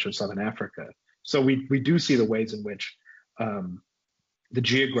much of Southern Africa. So we do see the ways in which the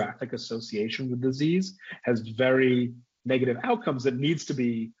geographic association with disease has very negative outcomes that needs to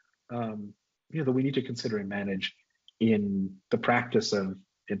be that we need to consider and manage in the practice of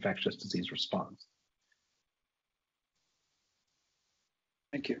infectious disease response.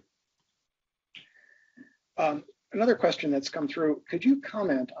 Thank you. Another question that's come through, could you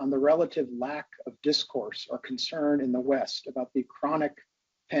comment on the relative lack of discourse or concern in the West about the chronic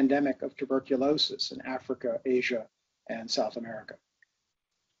pandemic of tuberculosis in Africa, Asia, and South America?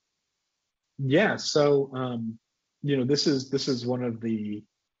 Yeah, so this is one of the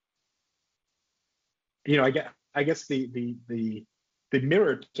I guess the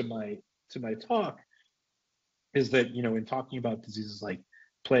mirror to my talk is that in talking about diseases like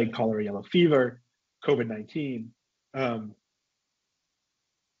plague, cholera, yellow fever, COVID-19,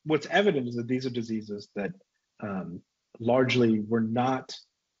 what's evident is that these are diseases that largely were not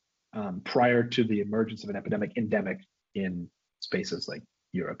prior to the emergence of an epidemic endemic in spaces like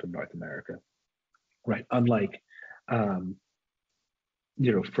Europe and North America, right? Unlike for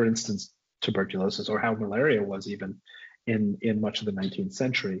instance, tuberculosis, or how malaria was even in much of the 19th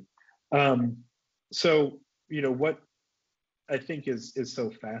century. So what I think is so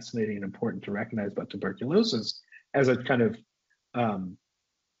fascinating and important to recognize about tuberculosis as a kind of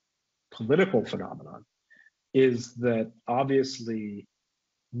political phenomenon is that obviously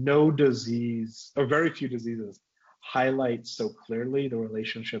no disease, or very few diseases, highlight so clearly the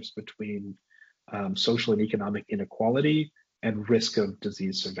relationships between social and economic inequality and risk of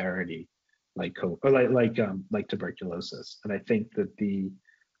disease severity, like tuberculosis. And I think that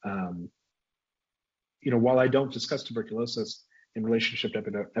while I don't discuss tuberculosis in relationship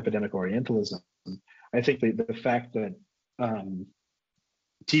to epidemic orientalism, I think the fact that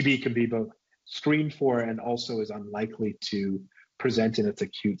TB can be both screened for and also is unlikely to present in its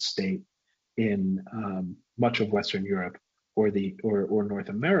acute state in much of Western Europe or North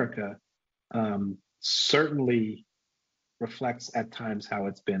America certainly reflects at times how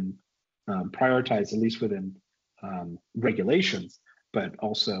it's been prioritized, at least within regulations, but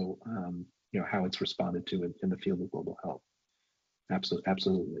also how it's responded to in the field of global health.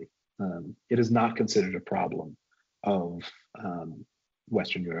 Absolutely. It is not considered a problem of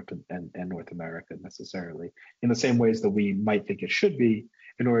Western Europe and North America necessarily, in the same ways that we might think it should be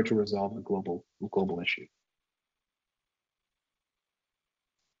in order to resolve a global issue.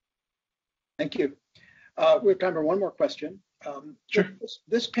 Thank you. We have time for one more question. Sure.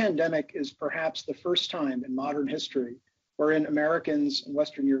 This pandemic is perhaps the first time in modern history wherein Americans and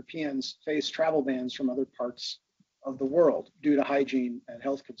Western Europeans face travel bans from other parts of the world due to hygiene and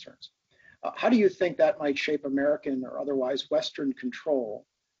health concerns. How do you think that might shape American or otherwise Western control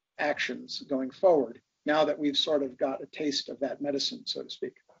actions going forward, now that we've sort of got a taste of that medicine, so to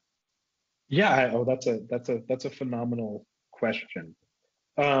speak? Yeah, that's a phenomenal question.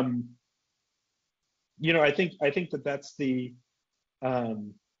 I think that's the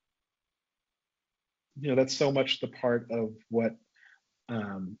that's so much the part of what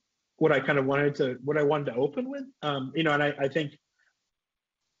what I wanted to open with, and I think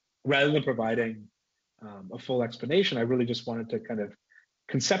rather than providing a full explanation, I really just wanted to kind of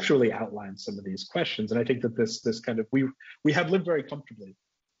conceptually outline some of these questions. And I think that this kind of, we have lived very comfortably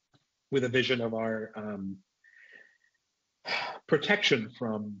with a vision of our protection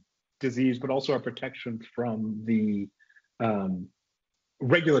from disease, but also our protection from the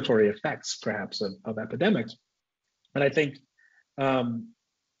regulatory effects, perhaps, of epidemics. And I think now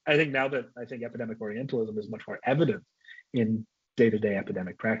that epidemic Orientalism is much more evident in day-to-day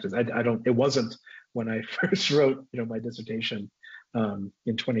epidemic practice. It wasn't when I first wrote, my dissertation when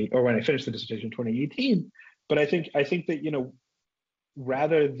I finished the dissertation in 2018. But I think that,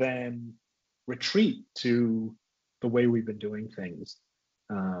 rather than retreat to the way we've been doing things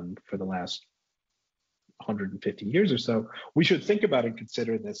for the last 150 years or so, we should think about and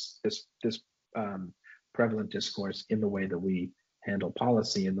consider this prevalent discourse in the way that we handle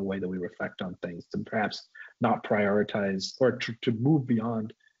policy, in the way that we reflect on things, and perhaps not prioritize, or to move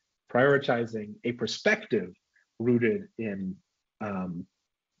beyond prioritizing a perspective rooted in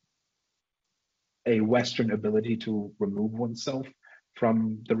a Western ability to remove oneself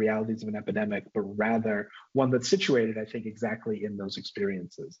from the realities of an epidemic, but rather one that's situated, I think, exactly in those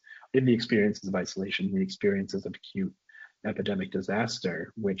experiences, in the experiences of isolation, the experiences of acute epidemic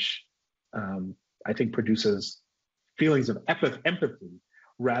disaster, which I think produces feelings of empathy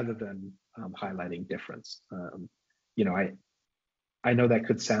rather than highlighting difference. I know that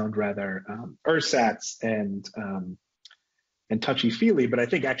could sound rather ersatz and touchy-feely, but I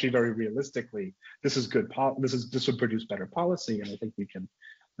think actually very realistically, this is good. This would produce better policy, and I think we can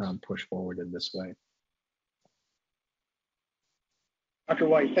push forward in this way. Dr.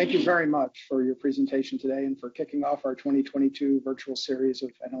 White, thank you very much for your presentation today and for kicking off our 2022 virtual series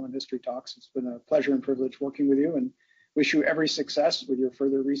of NLM History Talks. It's been a pleasure and privilege working with you, and wish you every success with your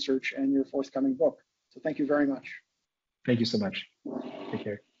further research and your forthcoming book. So thank you very much. Thank you so much. Take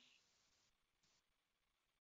care.